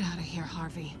get out of here,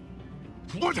 Harvey.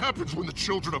 What happens when the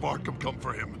children of Arkham come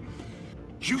for him?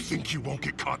 You think you won't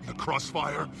get caught in the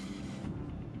crossfire?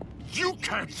 You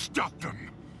can't stop them.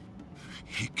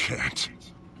 He can't.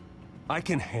 I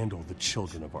can handle the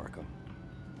children of Arkham.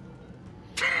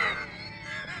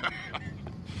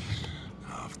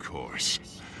 Of course.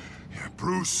 Yeah,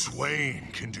 Bruce Wayne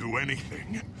can do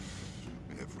anything.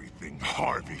 Everything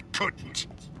Harvey couldn't.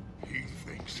 He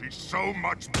thinks he's so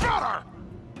much better!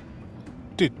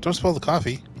 Dude, don't spill the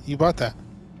coffee. You bought that.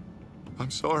 I'm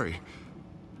sorry.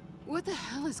 What the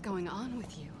hell is going on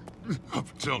with you? Up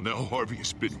until now, Harvey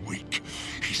has been weak.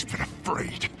 He's been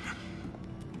afraid.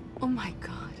 Oh my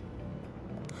God.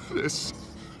 This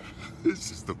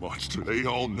is the monster they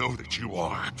all know that you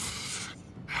are.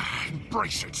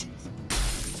 Embrace it.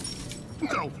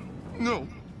 No.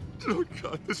 Oh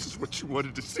God, this is what you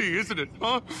wanted to see, isn't it,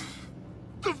 huh?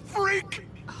 The freak!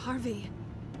 Harvey.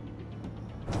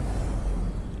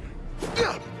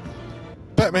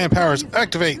 Batman powers,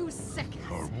 activate!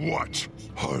 Or what?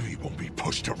 Harvey won't be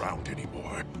pushed around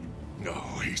anymore. No,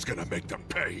 he's gonna make them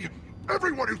pay.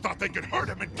 Everyone who thought they could hurt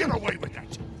him and get away with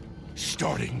it.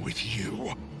 Starting with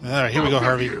you. Alright, here we go,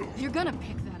 Harvey. You're gonna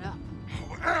pick that up.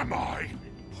 Who am I?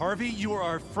 Harvey, you are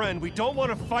our friend. We don't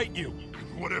want to fight you.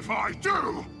 What if I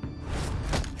do?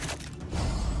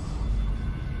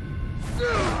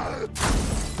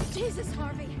 Jesus,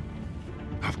 Harvey.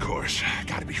 Of course,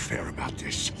 gotta be fair about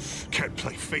this. Can't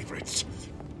play favorites.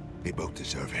 They both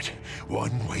deserve it,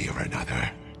 one way or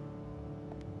another.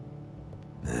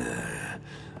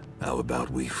 How about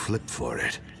we flip for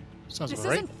it? Sounds This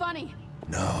right. isn't funny.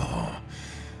 No,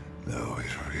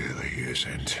 it really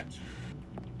isn't.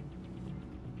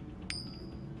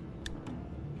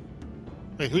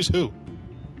 Wait, who's who?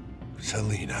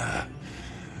 Selina,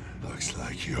 looks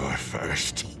like you're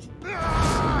first.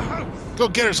 Go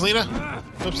get her, Selina!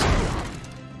 Oops.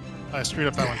 I screwed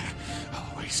up that one.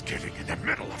 Always getting in the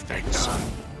middle of things.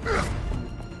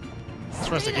 That's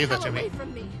why I gave that to me.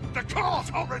 The call's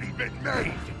already been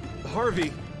made!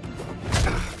 Harvey!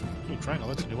 Ooh, triangle,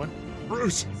 that's a new one.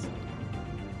 Bruce!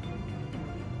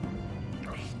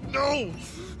 No!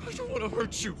 I don't want to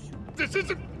hurt you. This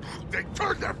isn't... They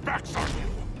turned their backs on you!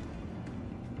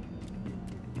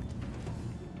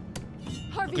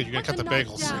 Harvey, Good, you're gonna cut the knife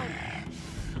bagels. down.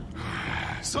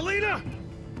 Selina!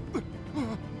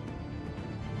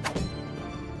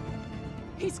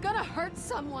 He's gonna hurt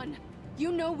someone.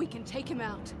 You know we can take him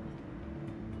out.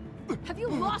 Have you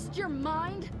lost your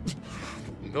mind?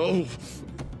 No.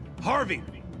 Harvey!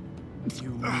 You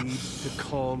need to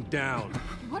calm down.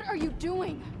 What are you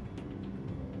doing?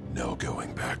 No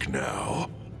going back now.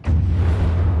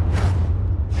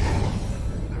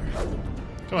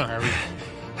 Come on, Harvey.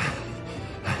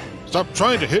 Stop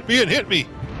trying to hit me and hit me!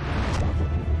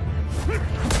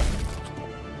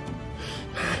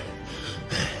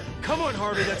 Come on,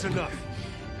 Harvey, that's enough.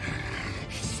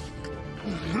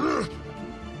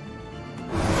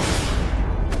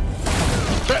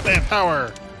 Batman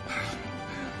power!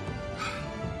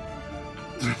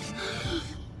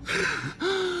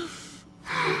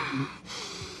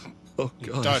 Oh,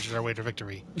 God. Dodged our way to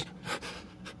victory.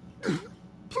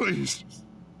 Please.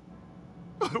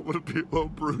 I don't want to be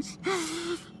alone, Bruce.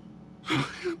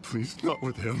 Please, not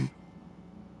with him.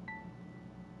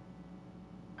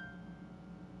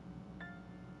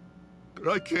 But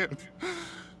I can't.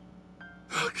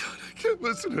 Oh, God, I can't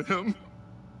listen to him.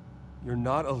 You're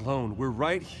not alone. We're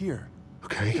right here.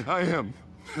 Okay? I am.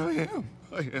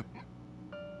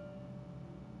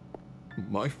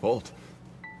 My fault.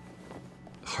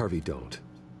 Harvey, don't.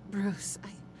 Bruce,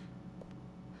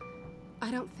 I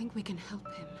don't think we can help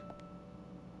him.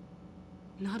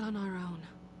 Not on our own.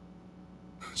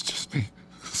 It's just me.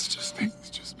 It's just me.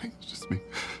 It's just me. It's just me.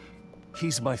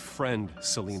 He's my friend,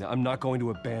 Selina. I'm not going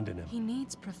to abandon him. He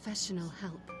needs professional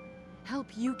help. Help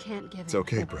you can't give him. It's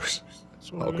okay, Bruce.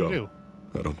 I'll go.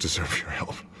 I don't deserve your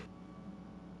help.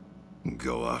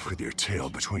 Go off with your tail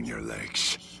between your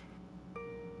legs.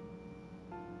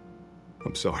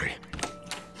 I'm sorry.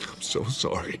 I'm so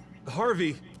sorry.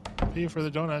 Harvey! Pay for the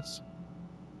donuts.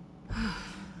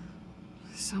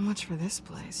 So much for this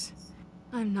place.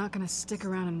 I'm not gonna stick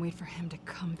around and wait for him to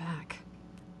come back.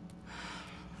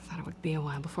 Thought it would be a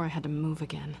while before I had to move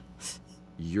again.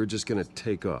 You're just gonna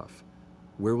take off.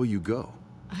 Where will you go?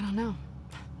 I don't know.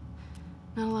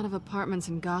 Not a lot of apartments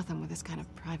in Gotham with this kind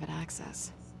of private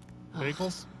access.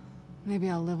 Bagels? Maybe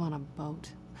I'll live on a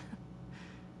boat.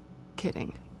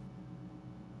 Kidding.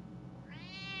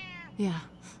 Yeah,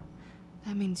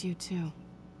 that means you too.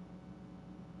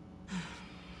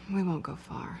 We won't go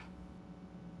far.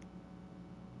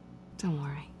 Don't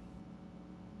worry.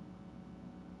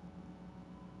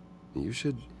 You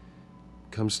should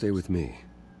come stay with me.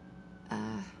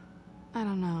 I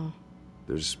don't know.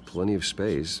 There's plenty of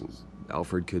space.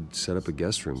 Alfred could set up a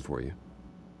guest room for you.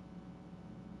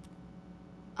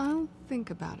 I'll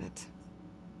think about it.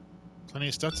 Plenty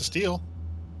of stuff to steal.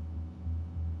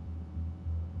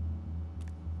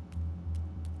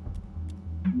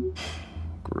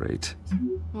 Great.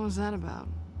 What was that about?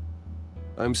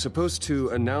 I'm supposed to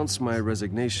announce my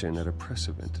resignation at a press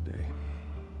event today.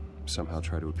 Somehow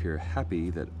try to appear happy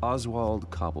that Oswald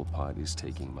Cobblepot is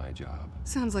taking my job.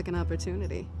 Sounds like an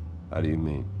opportunity. How do you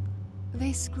mean?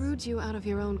 They screwed you out of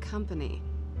your own company.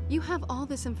 You have all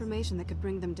this information that could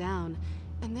bring them down,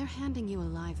 and they're handing you a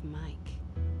live mic.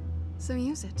 So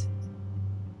use it.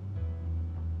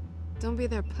 Don't be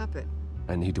their puppet.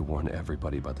 I need to warn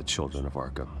everybody about the children of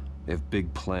Arkham. They have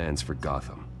big plans for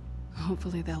Gotham.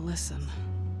 Hopefully they'll listen.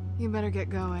 You better get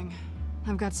going.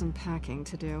 I've got some packing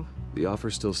to do. The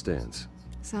offer still stands.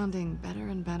 Sounding better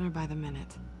and better by the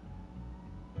minute.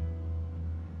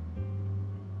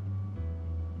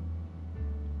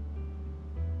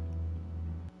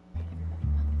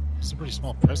 It's a pretty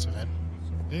small press event.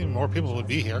 Maybe more people would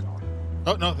be here.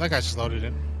 Oh, no, that guy's just loaded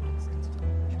in.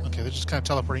 Okay, they're just kind of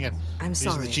teleporting in. I'm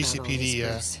sorry the GCPD,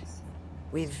 about all this,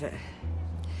 Bruce.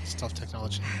 Stealth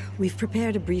technology. We've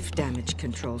prepared a brief damage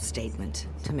control statement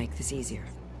to make this easier.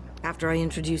 After I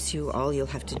introduce you, all you'll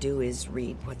have to do is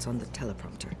read what's on the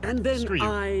teleprompter. And then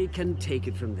I can take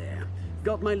it from there.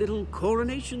 Got my little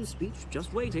coronation speech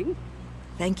just waiting.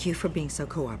 Thank you for being so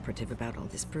cooperative about all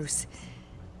this, Bruce.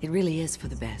 It really is for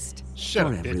the best. Shut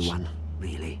for up, everyone, bitch.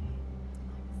 Really.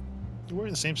 You're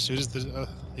wearing the same suit as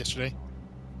yesterday.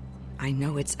 I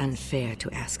know it's unfair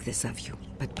to ask this of you,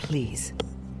 but please.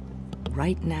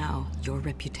 Right now, your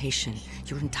reputation,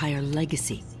 your entire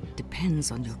legacy, depends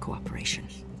on your cooperation.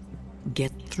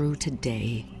 Get through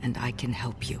today, and I can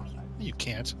help you. You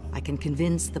can't. I can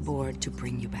convince the board to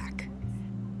bring you back.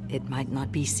 It might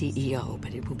not be CEO,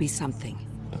 but it will be something.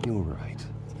 You're right.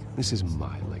 This is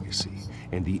my legacy,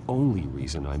 and the only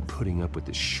reason I'm putting up with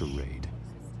this charade.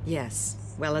 Yes.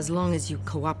 Well, as long as you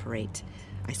cooperate,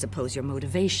 I suppose your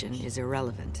motivation is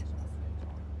irrelevant.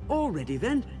 Already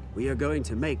then, we are going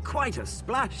to make quite a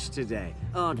splash today,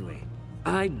 aren't we?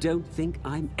 I don't think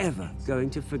I'm ever going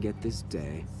to forget this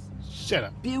day. Shut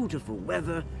up. Beautiful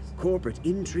weather, corporate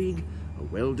intrigue, a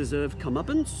well-deserved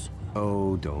comeuppance.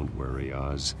 Oh, don't worry,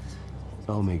 Oz.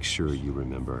 I'll make sure you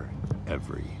remember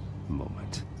every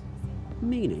moment.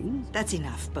 Meaning? That's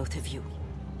enough, both of you.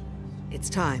 It's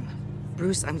time.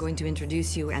 Bruce, I'm going to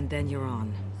introduce you, and then you're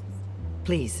on.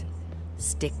 Please,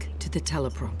 stick to the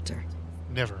teleprompter.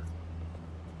 Never.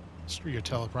 Screw your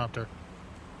teleprompter.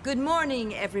 Good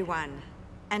morning, everyone.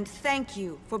 And thank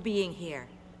you for being here.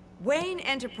 Wayne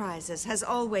Enterprises has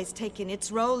always taken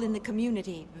its role in the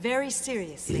community very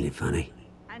seriously. Isn't it funny?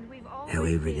 How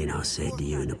everything I said to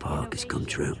you in the park has come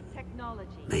true.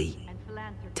 Me,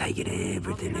 taking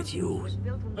everything that's yours.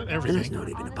 Not And everything. that's not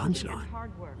even a punchline.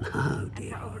 No,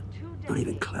 dear heart. Not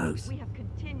even close.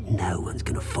 No one's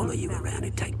gonna follow you around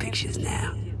and take pictures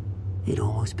now. It'd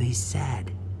almost be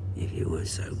sad if you were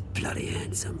so bloody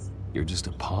handsome. You're just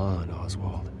a pawn,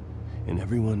 Oswald. And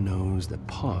everyone knows that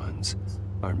pawns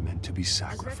are meant to be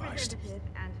sacrificed.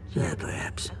 Yeah,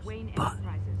 perhaps. But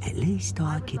at least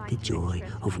I get the joy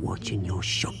of watching your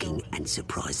shocking and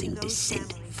surprising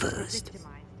descent first.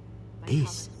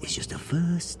 This is just a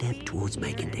first step towards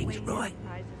making things right.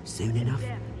 Soon enough,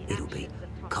 it'll be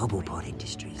Cobblepot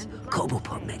Industries,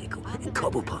 Cobblepot Medical, and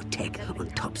Cobblepot Tech on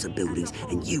tops of buildings,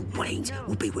 and you, Waynes,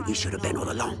 will be what you should have been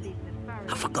all along.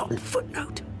 A forgotten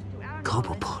footnote.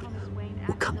 Cobblepot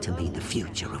will come to mean the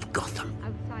future of Gotham.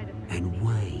 And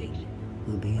Wayne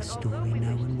will be a story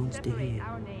no one wants to hear.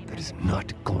 That is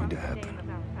not going to happen.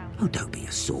 Oh, don't be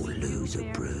a sore loser,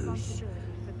 Bruce.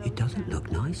 It doesn't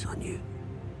look nice on you.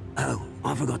 Oh,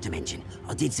 I forgot to mention,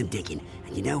 I did some digging,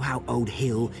 and you know how old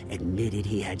Hill admitted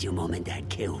he had your mom and dad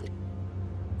killed?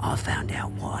 I found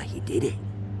out why he did it.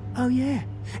 Oh yeah,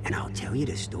 and I'll tell you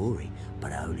the story,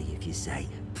 but only if you say,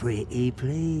 pretty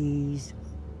please.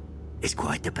 It's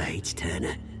quite the page,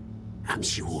 Turner. I'm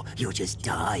sure you're just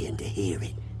dying to hear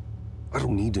it. I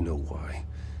don't need to know why.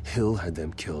 Hill had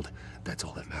them killed. That's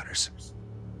all that matters.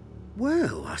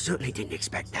 Well, I certainly didn't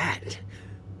expect that.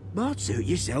 But suit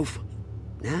yourself.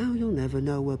 Now you'll never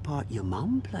know what part your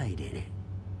mum played in it.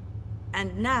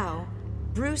 And now,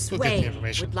 Bruce We'll get the Wayne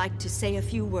information. would like to say a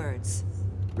few words.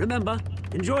 Remember,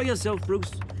 enjoy yourself,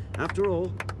 Bruce. After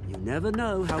all, you never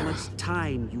know how much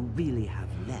time you really have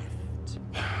left.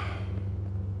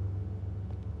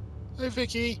 Hey,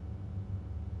 Vicky.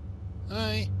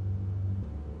 Hi.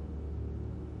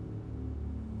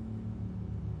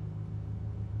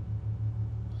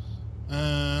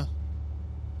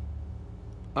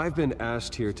 I've been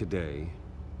asked here today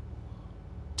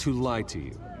to lie to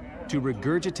you, to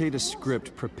regurgitate a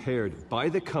script prepared by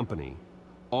the company,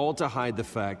 all to hide the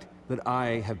fact that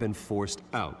I have been forced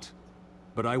out.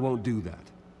 But I won't do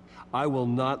that. I will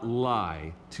not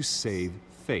lie to save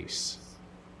face.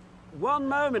 One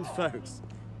moment, folks.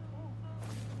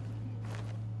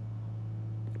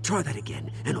 Try that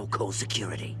again, and I'll call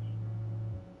security.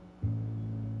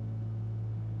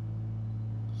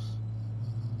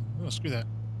 Oh, screw that.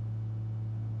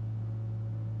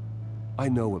 I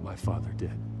know what my father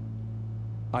did.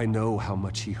 I know how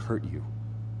much he hurt you,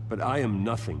 but I am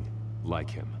nothing like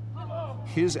him.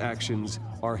 His actions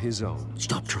are his own.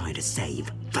 Stop trying to save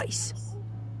face.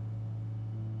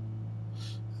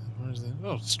 Where's the...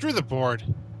 Oh, screw the board.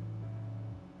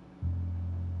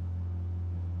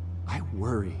 I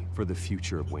worry for the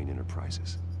future of Wayne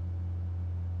Enterprises.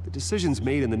 The decisions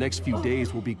made in the next few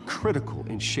days will be critical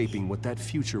in shaping what that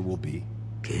future will be.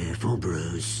 Careful,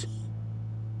 Bruce.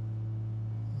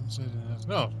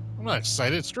 No, I'm not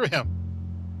excited. Screw him.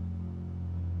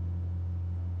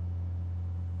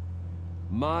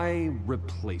 My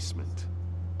replacement,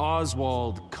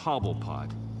 Oswald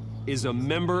Cobblepot, is a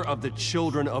member of the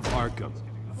Children of Arkham.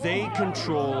 They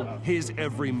control his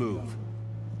every move.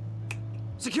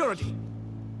 Security!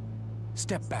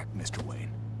 Step back, Mr.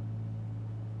 Wayne.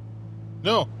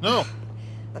 No, no.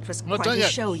 That was I'm not quite done a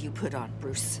yet. show you put on,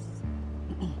 Bruce.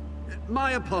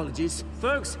 My apologies.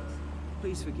 Folks,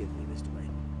 please forgive me, Mr.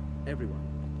 Wayne. Everyone.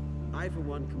 I, for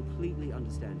one, completely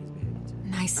understand his behavior today.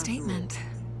 Nice After all, statement.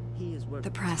 he has worked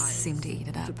The press tirelessly seemed to eat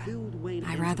it up. to build Wayne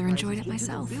I rather enjoyed it Enterprises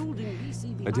into the myself. building we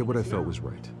see I did what I behind felt us was now.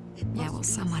 right. Yeah, well,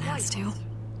 someone has to.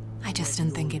 I just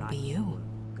didn't think it'd be you.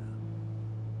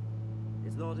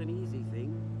 It's not an easy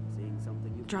thing, seeing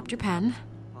something you've Dropped your pen.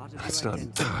 part of That's your not...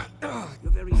 identity.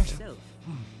 Your very self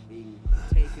being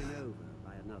taken over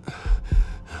by another.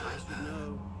 I should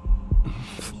know.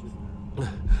 I should know.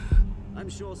 I'm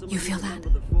sure some You of feel remember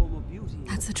that? the former beauty of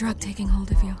That's the the drug taking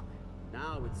hold of you.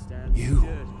 Now it stands You. dirty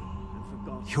and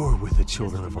forgotten. You're with the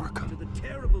Children of Arkham. To the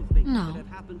terrible things that No, have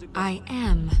happened to I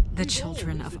am the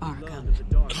Children of Arkham.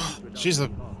 She's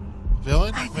the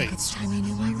villain? I think Wait. it's time you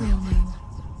knew my real name.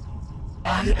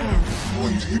 I am.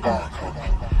 Lady Arkham.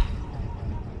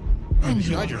 And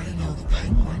you Hide your- already know the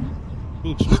Penguin.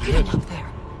 Oops, Look at good. him up there,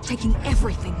 taking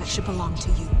everything that should belong to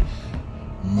you.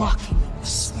 Mocking you, the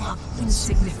smug,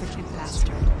 insignificant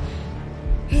bastard.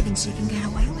 He thinks he can get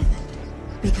away with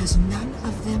it. Because none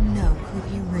of them know who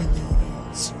he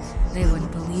really is. They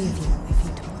wouldn't believe you if you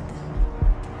told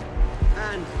them.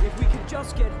 And if we could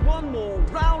just get one more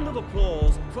round of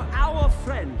applause for our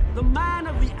friend, the man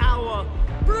of the hour,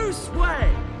 Bruce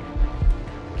Wayne.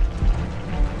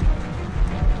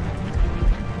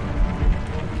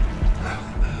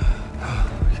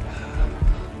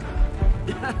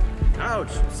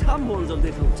 Ouch, someone's a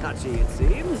little touchy, it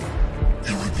seems.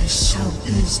 It would be so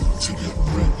easy to get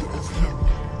rid of him.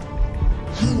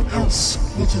 Who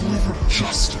else will deliver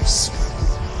justice?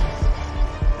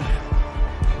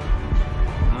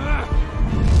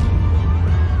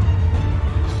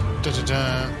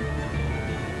 Da-da-da.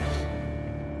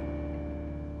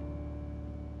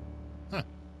 Huh.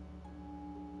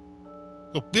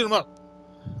 Go beat him up.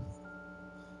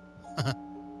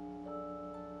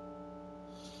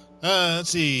 Let's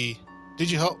see. Did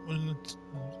you help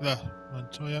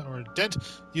Montoya or Dent?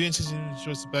 You insisted on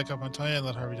choice to back up Montoya and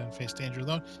let Harvey Dent face danger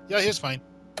alone? Yeah, he was fine.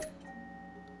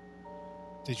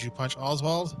 Did you punch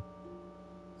Oswald?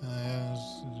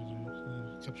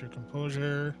 Kept your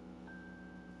composure.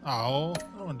 Oh, I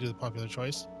don't want to do the popular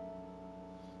choice.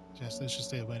 Just let's just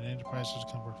stay away. An enterprise should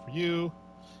come work for you.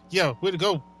 Yeah, way to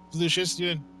go, Lucius. You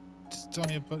didn't tell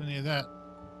me about any of that.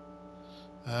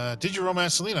 Did you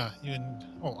romance Selena? You and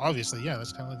obviously, yeah.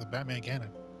 That's kind of like the Batman canon.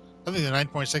 I think the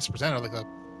 9.6% are like the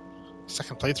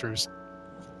second playthroughs.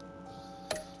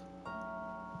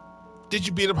 Did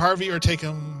you beat up Harvey or take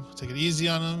it easy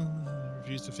on him?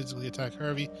 Refuse to physically attack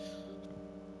Harvey.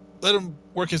 Let him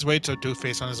work his way to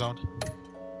Two-Face on his own.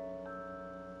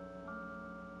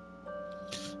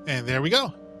 And there we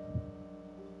go.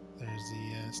 There's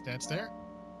the stats there.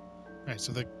 All right,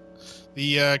 so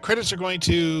the credits are going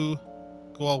to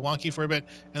go all wonky for a bit,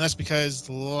 and that's because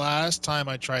the last time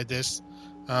I tried this,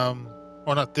 or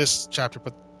not this chapter,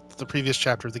 but the previous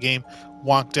chapter of the game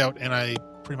wonked out, and I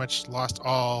pretty much lost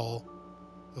all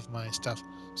of my stuff.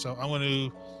 So I'm going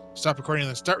to stop recording and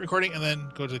then start recording, and then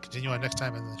go to continue on next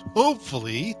time, and then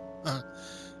hopefully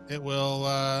it will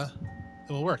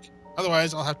work.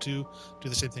 Otherwise, I'll have to do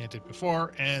the same thing I did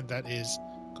before, and that is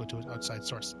go to an outside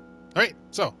source. All right,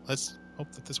 so let's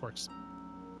hope that this works.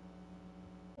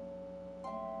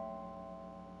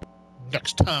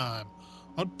 Next time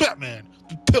on Batman,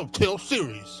 the Telltale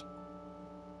series.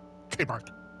 Trademark.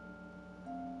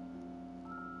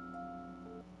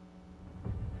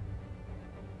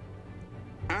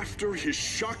 After his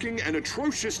shocking and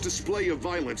atrocious display of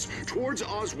violence towards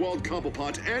Oswald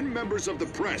Cobblepot and members of the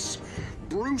press,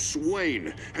 Bruce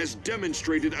Wayne has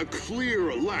demonstrated a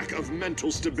clear lack of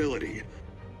mental stability.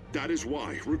 That is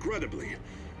why, regrettably,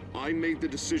 I made the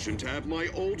decision to have my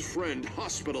old friend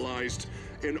hospitalized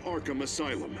in Arkham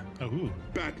Asylum.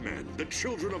 Batman, the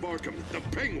Children of Arkham, the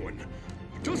Penguin.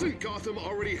 Doesn't Gotham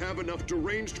already have enough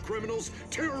deranged criminals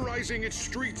terrorizing its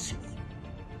streets?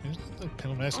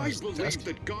 I believe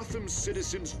that Gotham's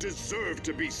citizens deserve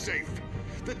to be safe,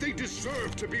 that they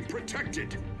deserve to be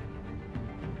protected.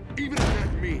 Even if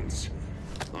that means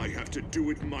I have to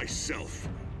do it myself.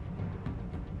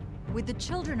 With the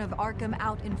Children of Arkham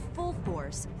out in full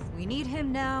force, we need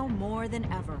him now more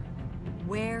than ever.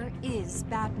 Where is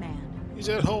Batman? He's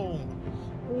at home,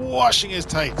 washing his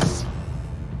tights.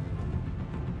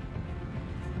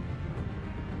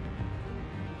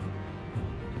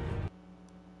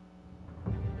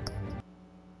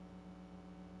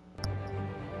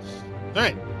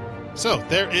 Alright, so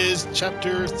there is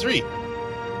chapter 3.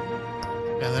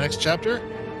 And the next chapter,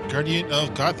 Guardian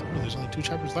of Gotham. Oh, there's only 2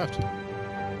 chapters left.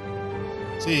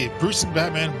 See, Bruce and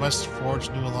Batman must forge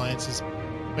new alliances.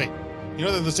 Wait, you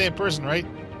know they're the same person, right?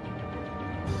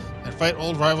 And fight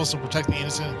old rivals to protect the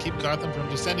innocent and keep Gotham from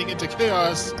descending into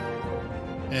chaos.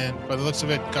 And by the looks of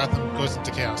it, Gotham goes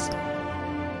into chaos.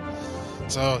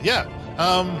 So, yeah.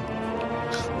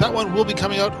 That one will be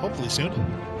coming out hopefully soon.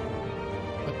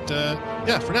 But,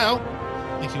 yeah, for now,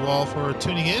 thank you all for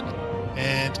tuning in.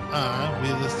 And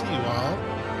we will see you all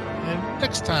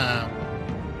next time.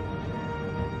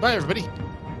 Bye, everybody.